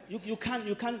 you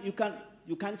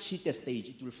can't cheat the stage.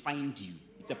 It will find you.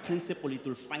 It's a principle. It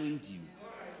will find you.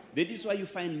 That is why you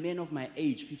find men of my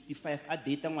age, 55, at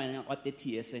data 30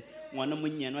 years,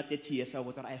 30 years,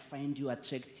 I find you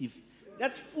attractive.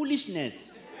 That's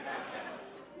foolishness.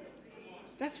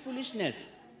 That's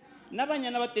foolishness. nna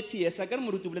banyana ba 30 years a ka re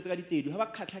moruti o boletse ka ditedu ga ba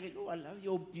kgatlha ke I love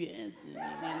your beers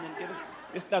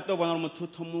e start go bona motho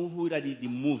thomo ho ira di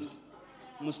moves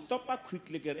mo stopa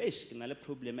quickly ke re ke na le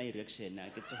problem ya erection a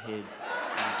ke tsogele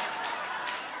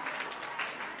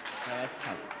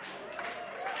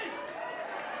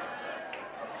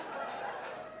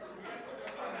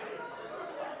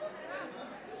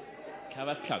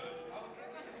Kavas.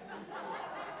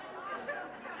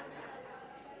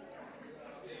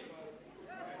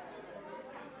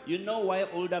 You know why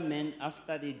older men,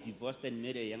 after they divorced and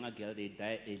marry a younger girl, they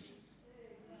die early?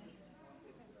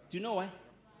 Do you know why?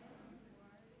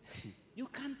 You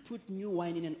can't put new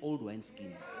wine in an old wine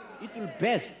skin. It will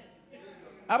burst.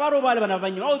 When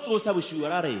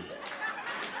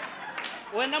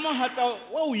I'm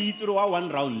what we eat one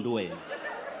round way.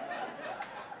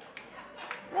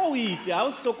 What we eat, I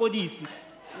also call this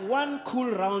one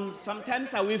cool round.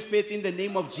 Sometimes I will faith in the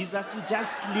name of Jesus. You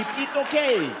just sleep. It's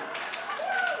okay.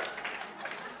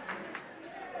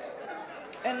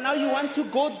 And now you want to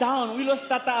go down. We will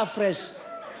start afresh.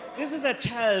 This is a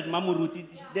child, Mamuruti.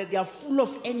 They are full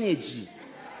of energy.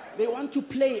 They want to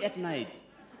play at night.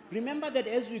 Remember that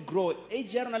as we grow,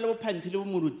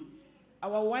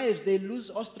 our wives, they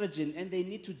lose estrogen and they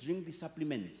need to drink the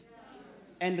supplements.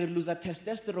 And they lose a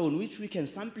testosterone, which we can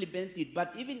supplement it.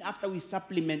 But even after we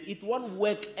supplement, it won't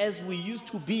work as we used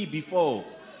to be before.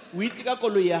 We take a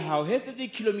how 30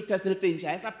 kilometers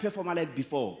as a performer like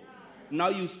before. Now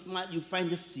you find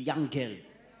this young girl.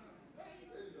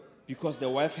 Because the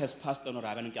wife has passed on.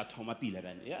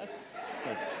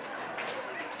 Yes.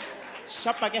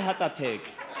 Shapake heart attack.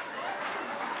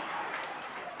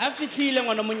 Afikile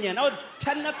ngwana monyana. O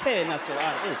 10 so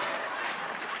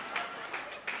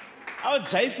I'll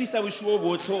jaifisa wishuo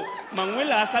boto.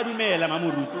 Mangwela asa dumela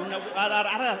mamurutu.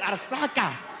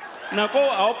 Arsaka. Nako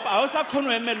aosa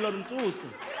kono emelo ntuse.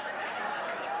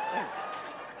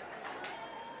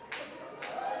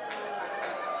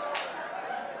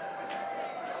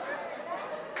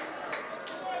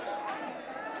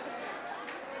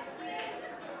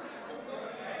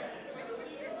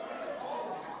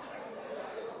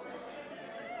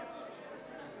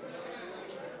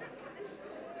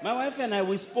 My wife and I,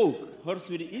 we spoke.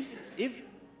 If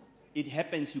it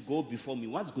happens, you go before me,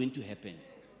 what's going to happen?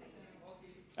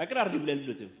 I can't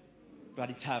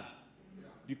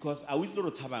because I wish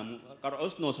Lord Tabam,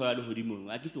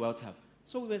 I get to out.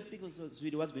 So we were speaking, so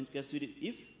sweetie, what's going to get sweetie?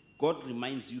 If God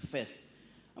reminds you first,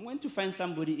 I'm going to find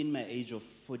somebody in my age of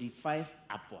 45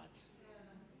 upwards.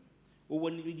 They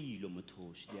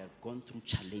have gone through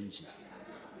challenges.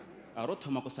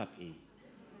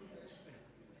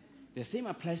 The same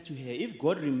applies to her. If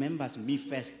God remembers me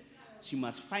first, she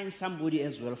must find somebody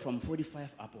as well from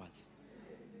 45 upwards.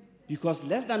 Because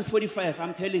less than 45,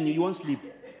 I'm telling you, you won't sleep.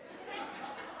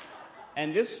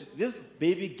 And this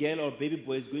baby girl or baby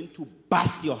boy is going to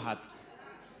burst your heart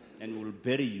and will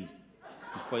bury you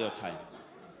before your time.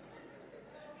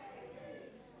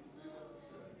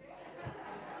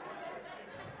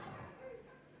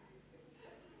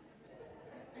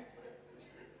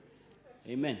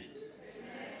 Amen.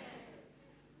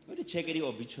 Go to check the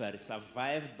obituary.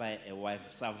 Survived by a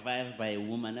wife, survived by a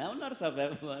woman. I will not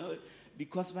survive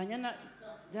because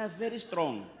they are very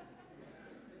strong.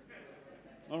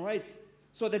 All right.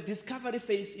 So the discovery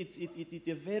phase, it's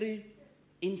a very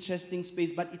interesting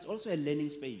space, but it's also a learning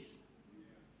space.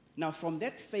 Now, from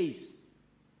that phase,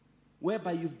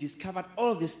 whereby you've discovered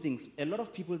all these things, a lot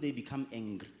of people, they become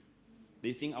angry.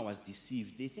 They think I was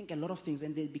deceived. They think a lot of things,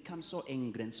 and they become so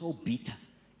angry and so bitter,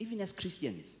 even as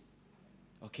Christians.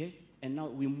 Okay? And now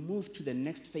we move to the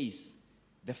next phase,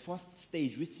 the fourth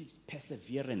stage, which is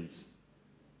perseverance.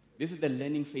 This is the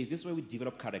learning phase. This is where we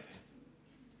develop character.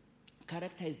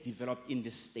 Character is developed in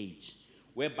this stage,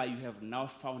 whereby you have now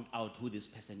found out who this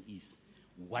person is.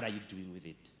 What are you doing with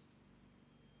it?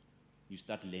 You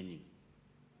start learning.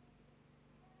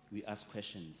 We ask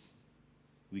questions.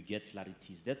 We get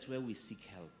clarities. That's where we seek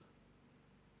help.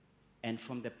 And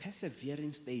from the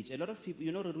persevering stage, a lot of people,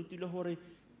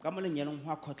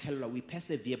 we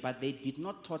persevere, but they did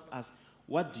not taught us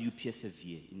what do you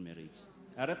persevere in marriage.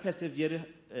 I persevere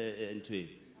into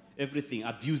everything,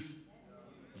 abuse,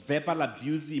 verbal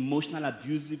abuse, emotional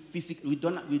abuse, physical.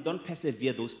 We don't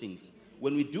persevere those things.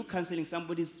 When we do counseling,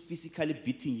 somebody's physically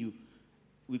beating you,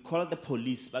 we call the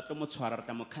police, but we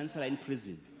counselor in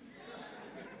prison.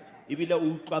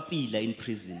 In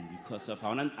prison because of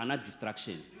our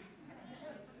distraction.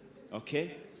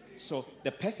 Okay? So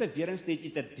the perseverance stage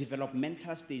is a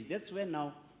developmental stage. That's where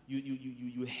now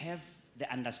you have the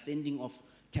understanding of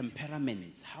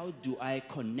temperaments. How do I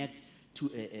connect to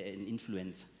an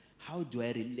influencer? How do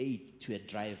I relate to a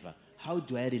driver? How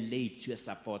do I relate to a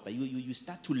supporter? You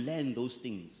start to learn those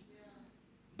things.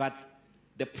 But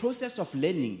the process of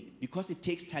learning, because it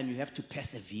takes time, you have to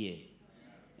persevere.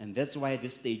 And that's why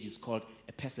this stage is called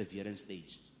a perseverance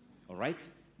stage. All right?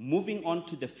 Moving on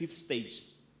to the 5th stage.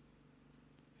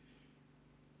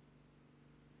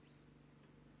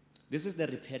 This is the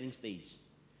repairing stage.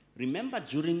 Remember,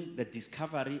 during the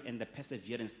discovery and the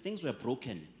perseverance, things were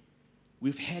broken.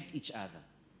 We've hurt each other.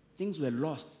 Things were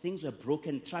lost. Things were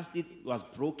broken. Trust was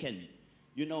broken.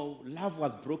 Love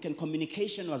was broken.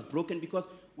 Communication was broken. Because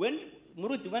when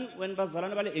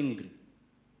Bazalana were angry,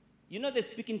 they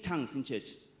speak in tongues in church.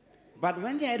 But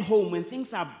when they're at home, when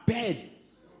things are bad,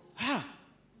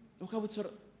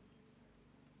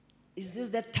 is this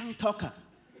that tongue talker?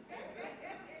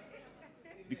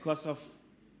 Because of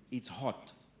it's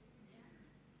hot.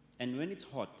 And when it's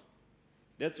hot,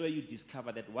 that's where you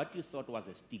discover that what you thought was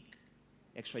a stick,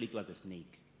 actually it was a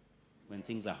snake when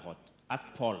things are hot.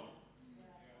 Ask Paul.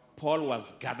 Paul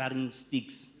was gathering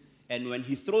sticks, and when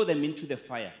he threw them into the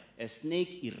fire, a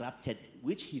snake erupted,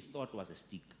 which he thought was a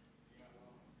stick.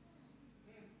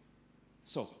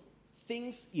 So,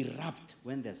 things erupt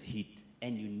when there's heat,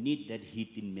 and you need that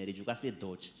heat in marriage. You can say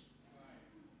dodge.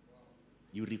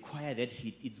 You require that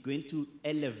heat. It's going to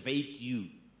elevate you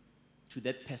to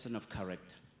that person of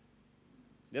character.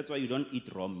 That's why you don't eat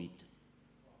raw meat.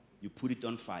 You put it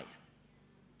on fire.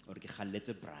 Or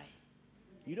braai.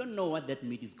 You don't know what that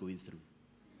meat is going through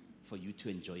for you to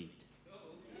enjoy it.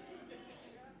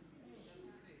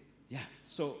 Yeah,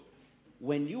 so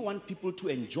when you want people to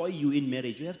enjoy you in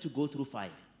marriage, you have to go through fire.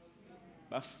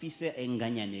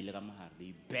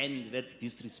 They bend that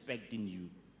disrespect in you.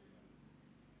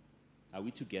 Are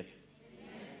we together?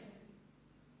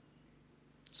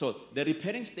 So the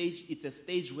repairing stage, it's a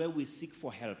stage where we seek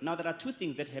for help. Now there are 2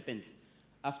 things that happens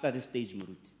after this stage,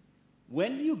 Muruti.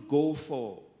 When you go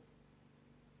for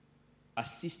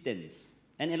assistance,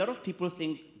 and a lot of people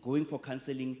think going for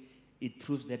counseling, it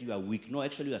proves that you are weak. No,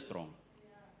 actually you are strong.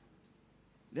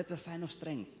 That's a sign of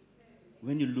strength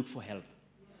when you look for help.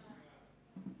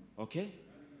 Okay?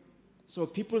 So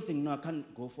people think, no, I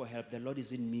can't go for help. The Lord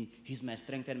is in me. He's my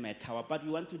strength and my tower. But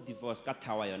you want to divorce.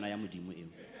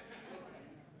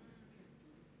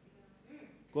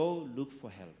 Go look for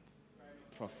help.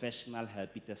 Professional help.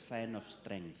 It's a sign of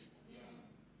strength.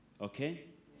 Okay?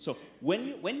 So when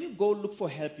you go look for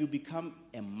help, you become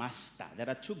a master. There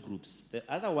are 2 groups. The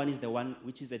other one is the one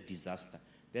which is a disaster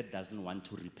that doesn't want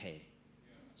to repair.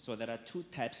 So there are 2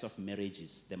 types of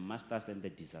marriages, the masters and the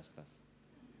disasters.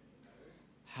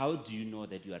 How do you know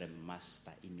that you are a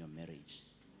master in your marriage?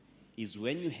 Is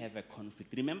when you have a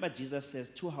conflict. Remember, Jesus says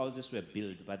 2 houses were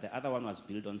built, but the other one was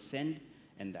built on sand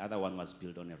and the other one was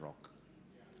built on a rock.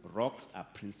 Rocks are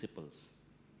principles.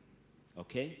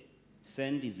 Okay?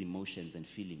 Sand is emotions and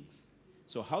feelings.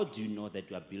 So how do you know that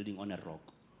you are building on a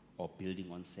rock or building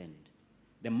on sand?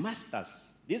 The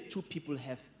masters, these 2 people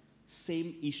have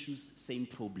same issues, same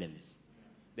problems.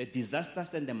 The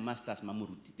disasters and the masters,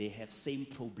 Mamuruti, they have same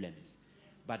problems,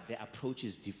 but their approach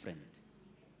is different.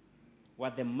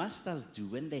 What the masters do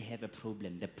when they have a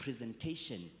problem, the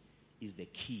presentation is the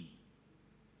key.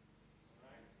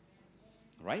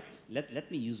 Right?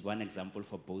 Let me use one example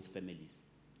for both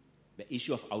families. The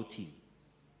issue of outing.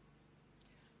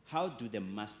 How do the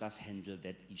masters handle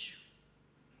that issue?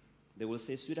 They will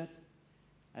say, sweetheart,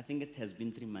 I think it has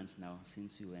been 3 months now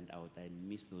since we went out. I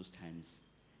miss those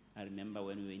times. I remember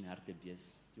when we were in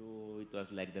Hartebees. It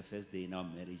was like the first day in our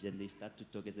marriage. And they start to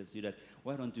talk and say, sweetheart,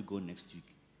 why don't you go next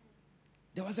week?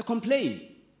 There was a complaint.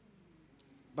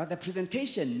 But the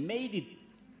presentation made it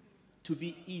to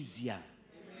be easier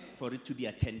for it to be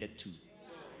attended to.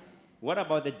 What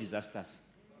about the disasters?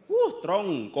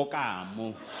 Strong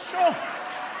kokamo. Sure.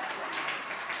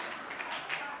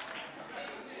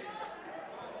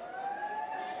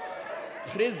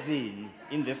 Prison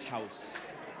in this house.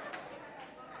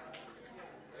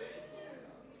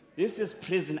 This is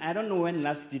prison. I don't know when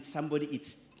last did somebody eat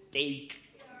steak.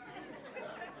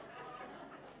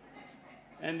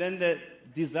 And then the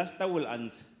disaster will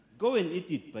answer, go and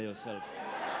eat it by yourself.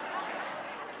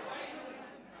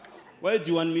 Why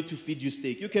do you want me to feed you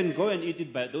steak? You can go and eat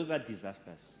it, but those are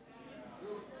disasters.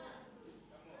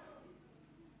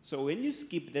 So when you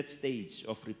skip that stage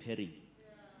of repairing,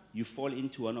 you fall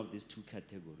into one of these 2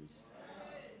 categories.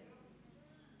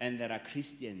 And there are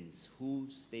Christians who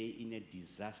stay in a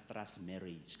disastrous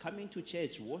marriage, coming to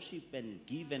church, worship and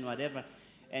give and whatever,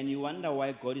 and you wonder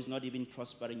why God is not even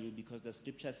prospering you, because the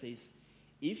scripture says,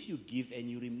 if you give and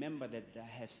you remember that I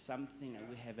have something,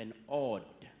 we have an odd,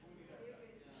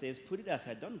 says, put it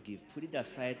aside, don't give, put it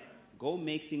aside, go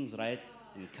make things right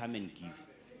and come and give.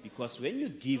 Because when you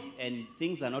give and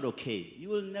things are not okay, you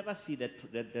will never see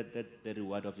the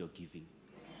reward of your giving.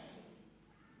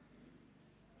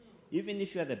 Even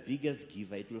if you are the biggest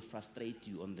giver, it will frustrate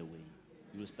you on the way.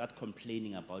 You will start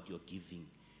complaining about your giving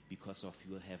because of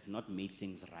you have not made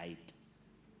things right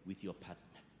with your partner.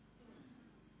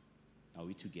 Are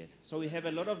we together? So we have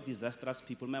a lot of disastrous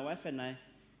people. My wife and I,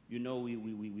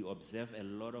 we observe a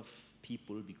lot of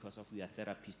people because of we are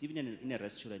therapists. Even in a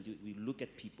restaurant, we look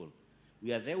at people.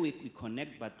 We are there, we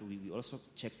connect, but we also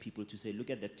check people to say, look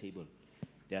at that table.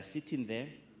 They are sitting there.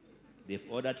 They've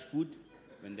ordered food.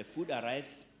 When the food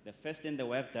arrives, the first thing the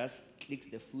wife does, clicks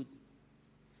the food,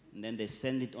 and then they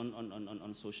send it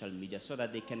on social media so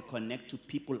that they can connect to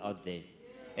people out there.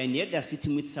 And yet they're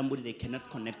sitting with somebody they cannot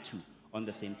connect to on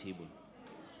the same table.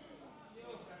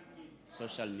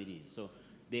 Social media. So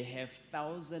they have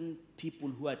 1,000 people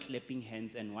who are clapping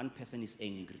hands and one person is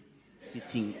angry,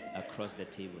 sitting across the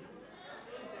table.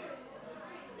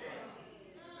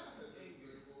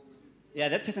 Yeah,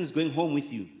 that person is going home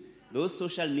with you. Those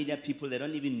social media people, they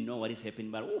don't even know what is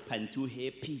happening, but I'm too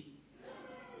happy.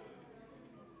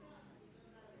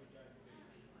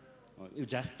 Oh, you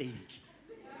just take.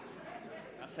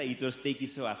 That's why it was steak.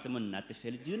 So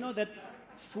do you know that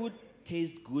food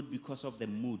tastes good because of the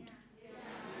mood?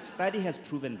 Study has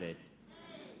proven that.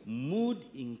 Mood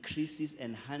increases,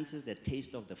 enhances the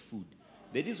taste of the food.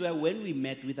 That is why when we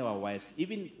met with our wives,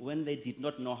 even when they did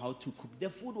not know how to cook, the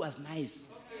food was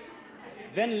nice.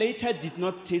 Then later did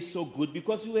not taste so good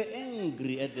because we were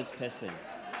angry at this person.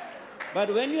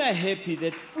 But when you are happy,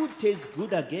 that food tastes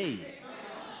good again.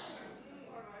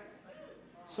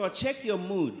 So check your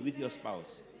mood with your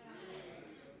spouse.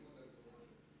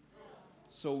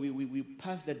 So we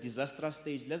passed the disastrous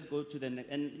stage. Let's go to the next.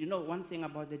 And one thing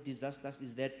about the disasters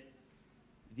is that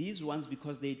these ones,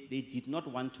 because they did not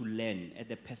want to learn at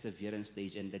the perseverance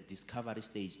stage and the discovery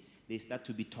stage, they start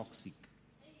to be toxic.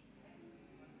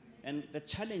 And the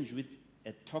challenge with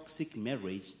a toxic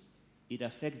marriage, it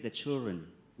affects the children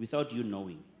without you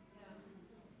knowing.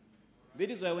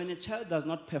 That is why when a child does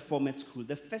not perform at school,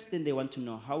 the first thing they want to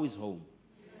know, how is home?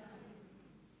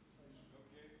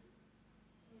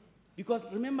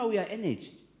 Because remember, we are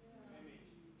energy.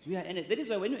 We are energy. That is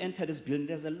why when you enter this building,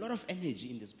 there's a lot of energy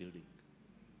in this building.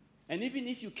 And even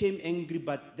if you came angry,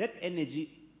 but that energy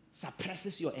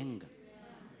suppresses your anger.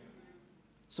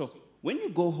 So when you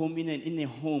go home in a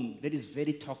home that is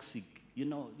very toxic,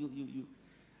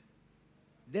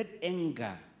 that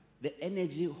anger, the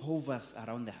energy hovers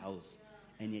around the house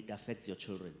and it affects your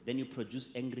children. Then you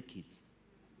produce angry kids.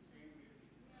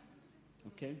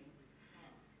 Okay?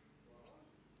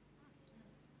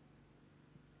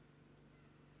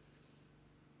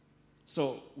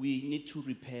 So we need to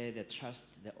repair the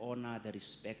trust, the honor, the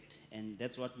respect, and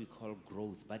that's what we call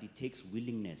growth. But it takes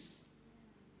willingness.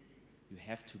 You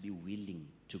have to be willing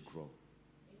to grow.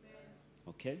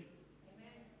 Okay?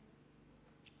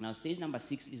 Now, stage number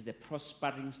 6 is the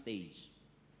prospering stage.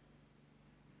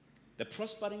 The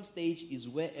prospering stage is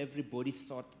where everybody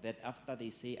thought that after they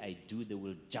say, I do, they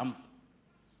will jump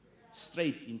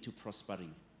straight into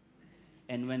prospering.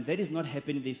 And when that is not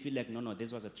happening, they feel like, no,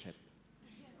 this was a trap.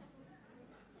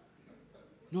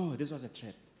 No, this was a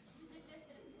trap.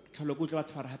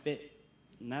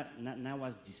 Now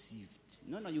was deceived.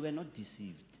 No, you were not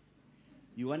deceived.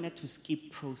 You wanted to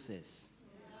skip process.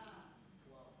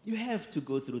 You have to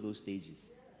go through those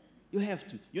stages. You have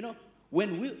to.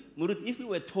 If we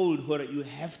were told, you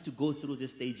have to go through the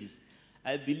stages,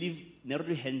 I believe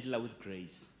never handle with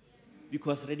grace.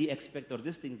 Because already expect, or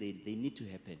these things, they need to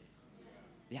happen.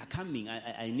 They are coming.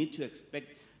 I need to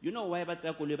expect. You know why buy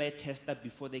a tester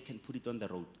before they can put it on the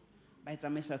road? Buy a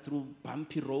mesa through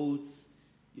bumpy roads.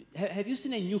 Have you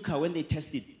seen a new car when they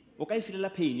test it? They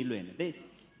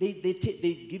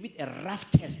give it a rough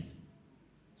test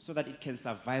so that it can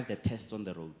survive the tests on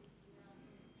the road.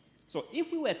 So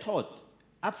if we were taught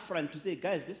up front to say,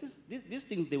 guys, these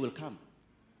things, they will come,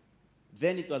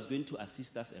 then it was going to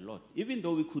assist us a lot. Even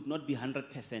though we could not be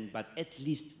 100%, but at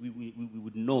least we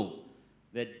would know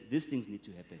that these things need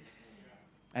to happen.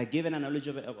 I gave an analogy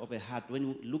of a heart. When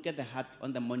you look at the heart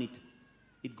on the monitor,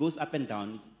 it goes up and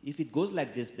down. If it goes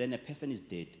like this, then a person is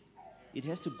dead. It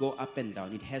has to go up and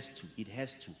down. It has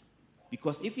to.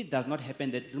 Because if it does not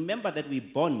happen, remember that we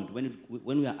bond when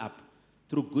we are up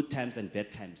through good times and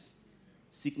bad times,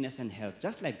 sickness and health,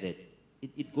 just like that.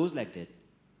 It goes like that.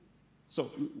 So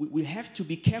we have to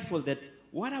be careful that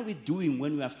what are we doing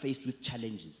when we are faced with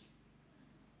challenges?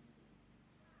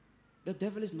 The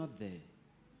devil is not there.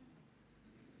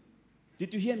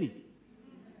 Did you hear me?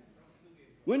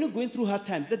 When you're going through hard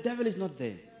times, the devil is not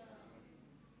there.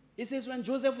 It says when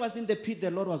Joseph was in the pit,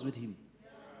 the Lord was with him.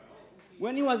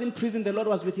 When he was in prison, the Lord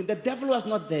was with him. The devil was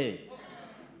not there.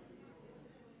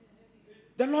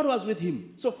 The Lord was with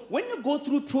him. So when you go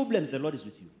through problems, the Lord is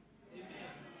with you.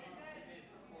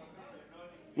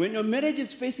 When your marriage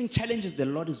is facing challenges, the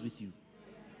Lord is with you.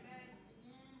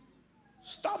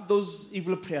 Stop those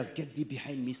evil prayers. Get thee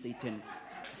behind me, Satan.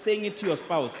 Saying it to your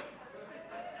spouse.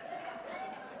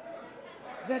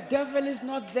 The devil is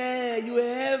not there. You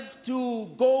have to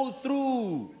go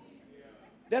through.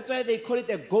 That's why they call it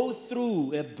a go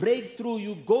through, a breakthrough.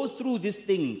 You go through these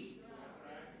things.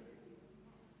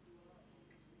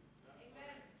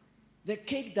 The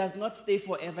cake does not stay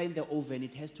forever in the oven.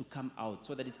 It has to come out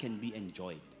so that it can be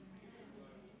enjoyed.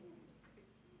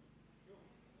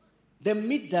 The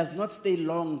meat does not stay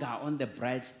longer on the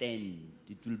bright stand.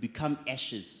 It will become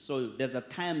ashes. So there's a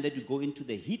time that you go into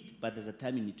the heat, but there's a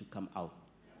time you need to come out.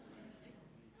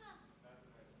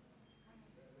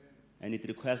 And it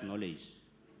requires knowledge.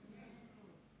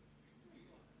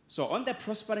 So on the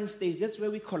prospering stage, that's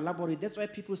where we collaborate. That's why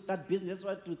people start business.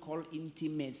 That's what we call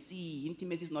intimacy.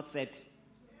 Intimacy is not sex.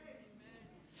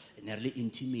 Nearly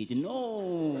intimate.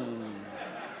 No.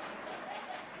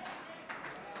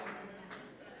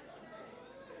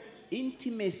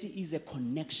 Intimacy is a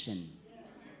connection,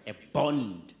 a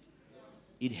bond.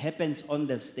 It happens on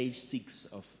the stage 6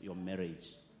 of your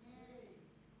marriage.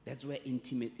 That's where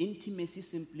intimacy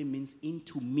simply means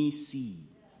intimacy.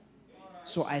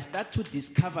 So I start to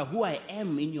discover who I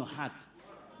am in your heart.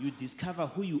 You discover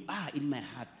who you are in my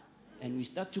heart. And we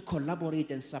start to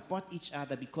collaborate and support each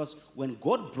other, because when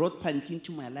God brought Panti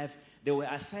into my life, there were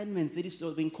assignments that is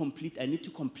still being complete. I need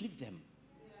to complete them.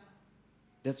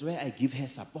 That's where I give her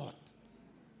support.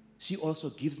 She also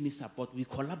gives me support. We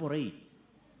collaborate.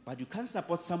 But you can't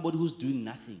support somebody who's doing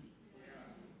nothing.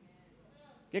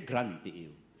 Get granted you.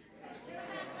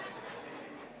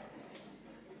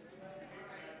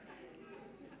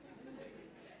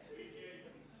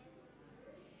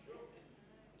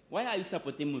 Why are you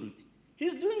supporting Muruti?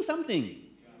 He's doing something.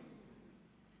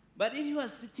 But if you are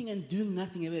sitting and doing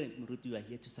nothing, Muruti, we are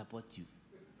here to support you.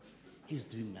 He's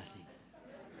doing nothing.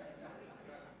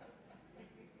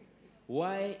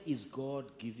 Why is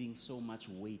God giving so much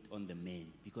weight on the man?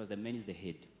 Because the man is the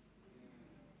head.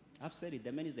 I've said it.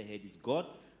 The man is the head. It's God,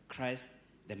 Christ,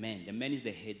 the man. The man is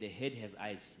the head. The head has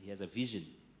eyes. He has a vision.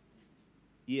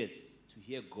 Yes, to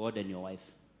hear God and your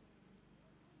wife.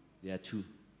 There are two.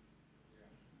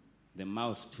 The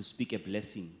mouth to speak a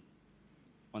blessing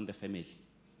on the family.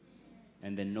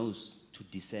 And the nose to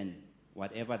discern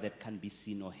whatever that can be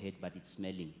seen or heard, but it's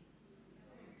smelling.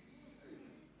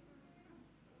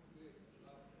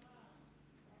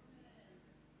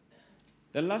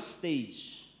 The last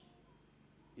stage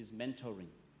is mentoring.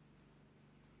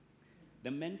 The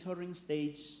mentoring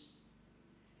stage,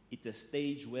 it's a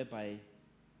stage whereby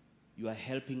you are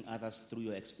helping others through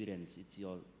your experience. It's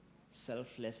your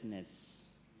selflessness.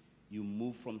 You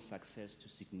move from success to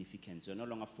significance. You're no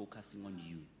longer focusing on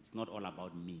you. It's not all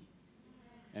about me.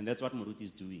 And that's what Muruti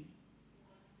is doing.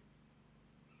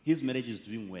 His marriage is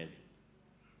doing well.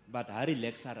 But Harry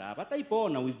Lexara, but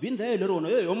we've been there.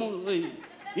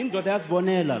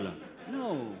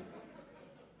 No.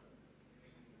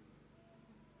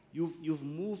 You've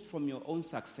moved from your own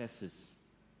successes.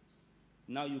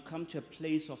 Now you come to a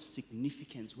place of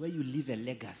significance where you leave a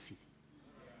legacy.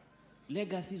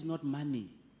 Legacy is not money.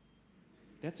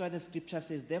 That's why the scripture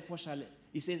says, therefore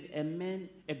it says,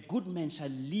 a good man shall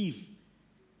leave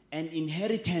an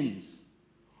inheritance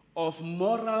of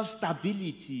moral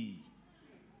stability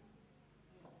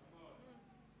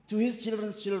to his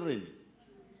children's children.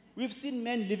 We've seen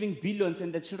men leaving billions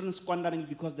and the children squandering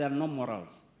because there are no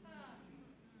morals.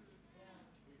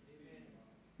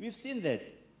 We've seen that.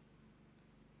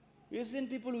 We've seen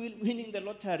people winning the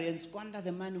lottery and squander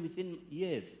the money within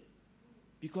years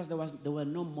because there were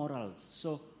no morals.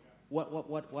 So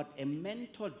what a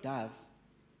mentor does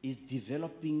is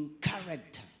developing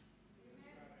character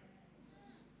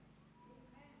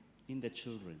in the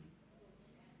children.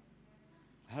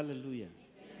 Hallelujah. Amen.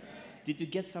 Did you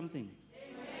get something?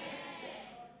 Amen.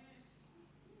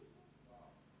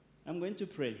 I'm going to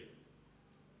pray.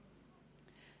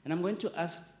 And I'm going to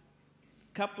ask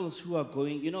couples who are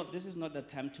going, this is not the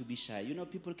time to be shy.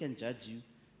 People can judge you,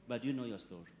 but you know your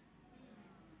story.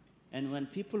 And when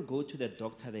people go to the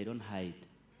doctor, they don't hide.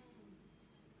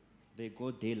 They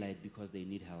go daylight because they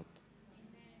need help.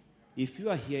 If you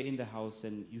are here in the house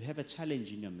and you have a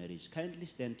challenge in your marriage, kindly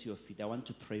stand to your feet. I want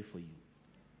to pray for you.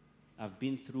 I've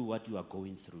been through what you are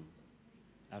going through.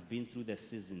 I've been through the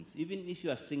seasons. Even if you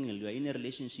are single, you are in a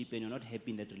relationship and you're not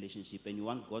happy in that relationship and you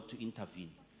want God to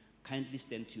intervene, kindly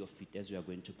stand to your feet as we are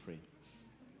going to pray.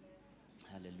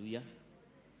 Hallelujah.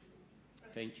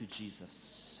 Thank you,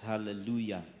 Jesus.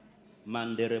 Hallelujah.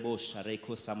 Manderebo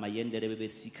shareko samayenderebe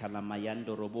sikala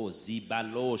mayando robo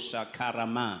zibalo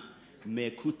shakarama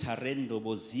mekutarendo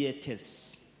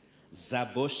bozietes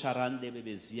zabo sharande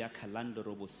bebe zia kalando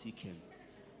robo sikem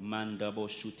mandabo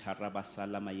shutaraba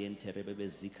salama yenterebe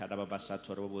zikaraba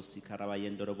bashatorobo sikaraba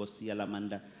yendorobo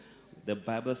sialamanda. The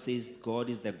Bible says God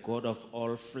is the God of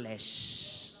all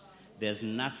flesh. There's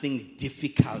nothing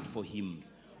difficult for him.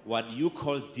 What you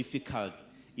call difficult,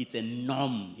 it's a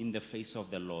norm in the face of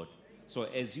the Lord. So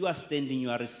as you are standing, you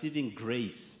are receiving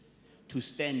grace to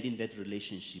stand in that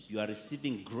relationship. You are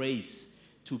receiving grace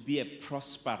to be a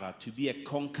prosperer, to be a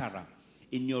conqueror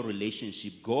in your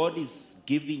relationship. God is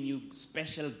giving you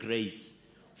special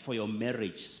grace for your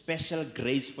marriage, special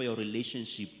grace for your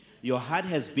relationship. Your heart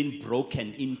has been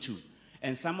broken into.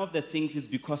 And some of the things is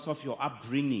because of your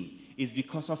upbringing, is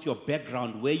because of your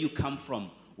background, where you come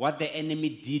from, what the enemy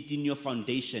did in your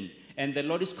foundation. And the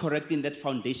Lord is correcting that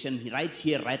foundation right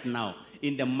here, right now,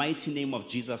 in the mighty name of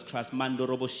Jesus Christ.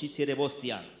 Mandorobo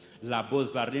shiterebosia, labo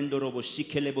zarendorobo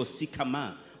shikelebo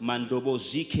sikama, mandobo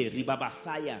jike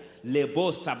ribabasaya,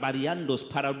 lebo sabariandos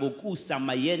parabokusa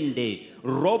mayende,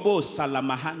 robo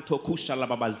salamahanto kusha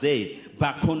lababaze,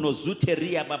 bakono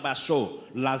zuteria babasho,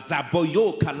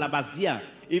 lazaboyo kalabazia.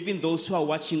 Even those who are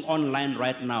watching online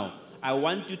right now, I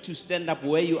want you to stand up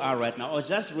where you are right now, or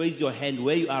just raise your hand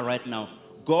where you are right now.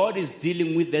 God is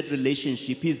dealing with that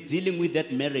relationship. He's dealing with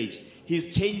that marriage.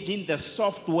 He's changing the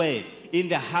software in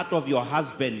the heart of your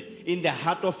husband, in the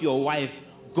heart of your wife.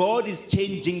 God is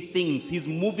changing things. He's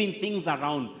moving things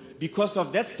around because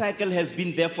of that cycle has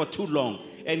been there for too long.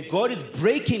 And God is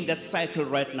breaking that cycle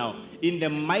right now in the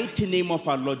mighty name of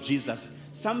our Lord Jesus.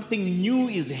 Something new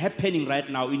is happening right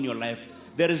now in your life.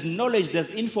 There is knowledge,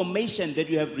 there's information that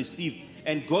you have received,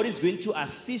 and God is going to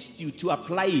assist you to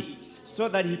apply it so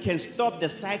that he can stop the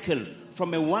cycle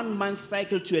from a 1-month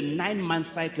cycle to a 9-month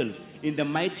cycle in the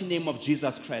mighty name of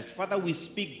Jesus Christ. Father, we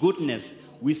speak goodness,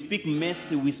 we speak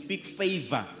mercy, we speak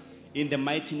favor in the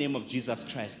mighty name of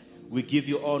Jesus Christ. We give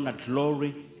you honor,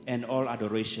 glory, and all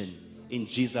adoration. In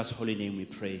Jesus' holy name we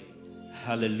pray.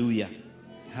 Hallelujah.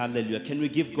 Hallelujah. Can we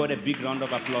give God a big round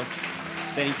of applause?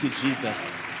 Thank you,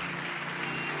 Jesus.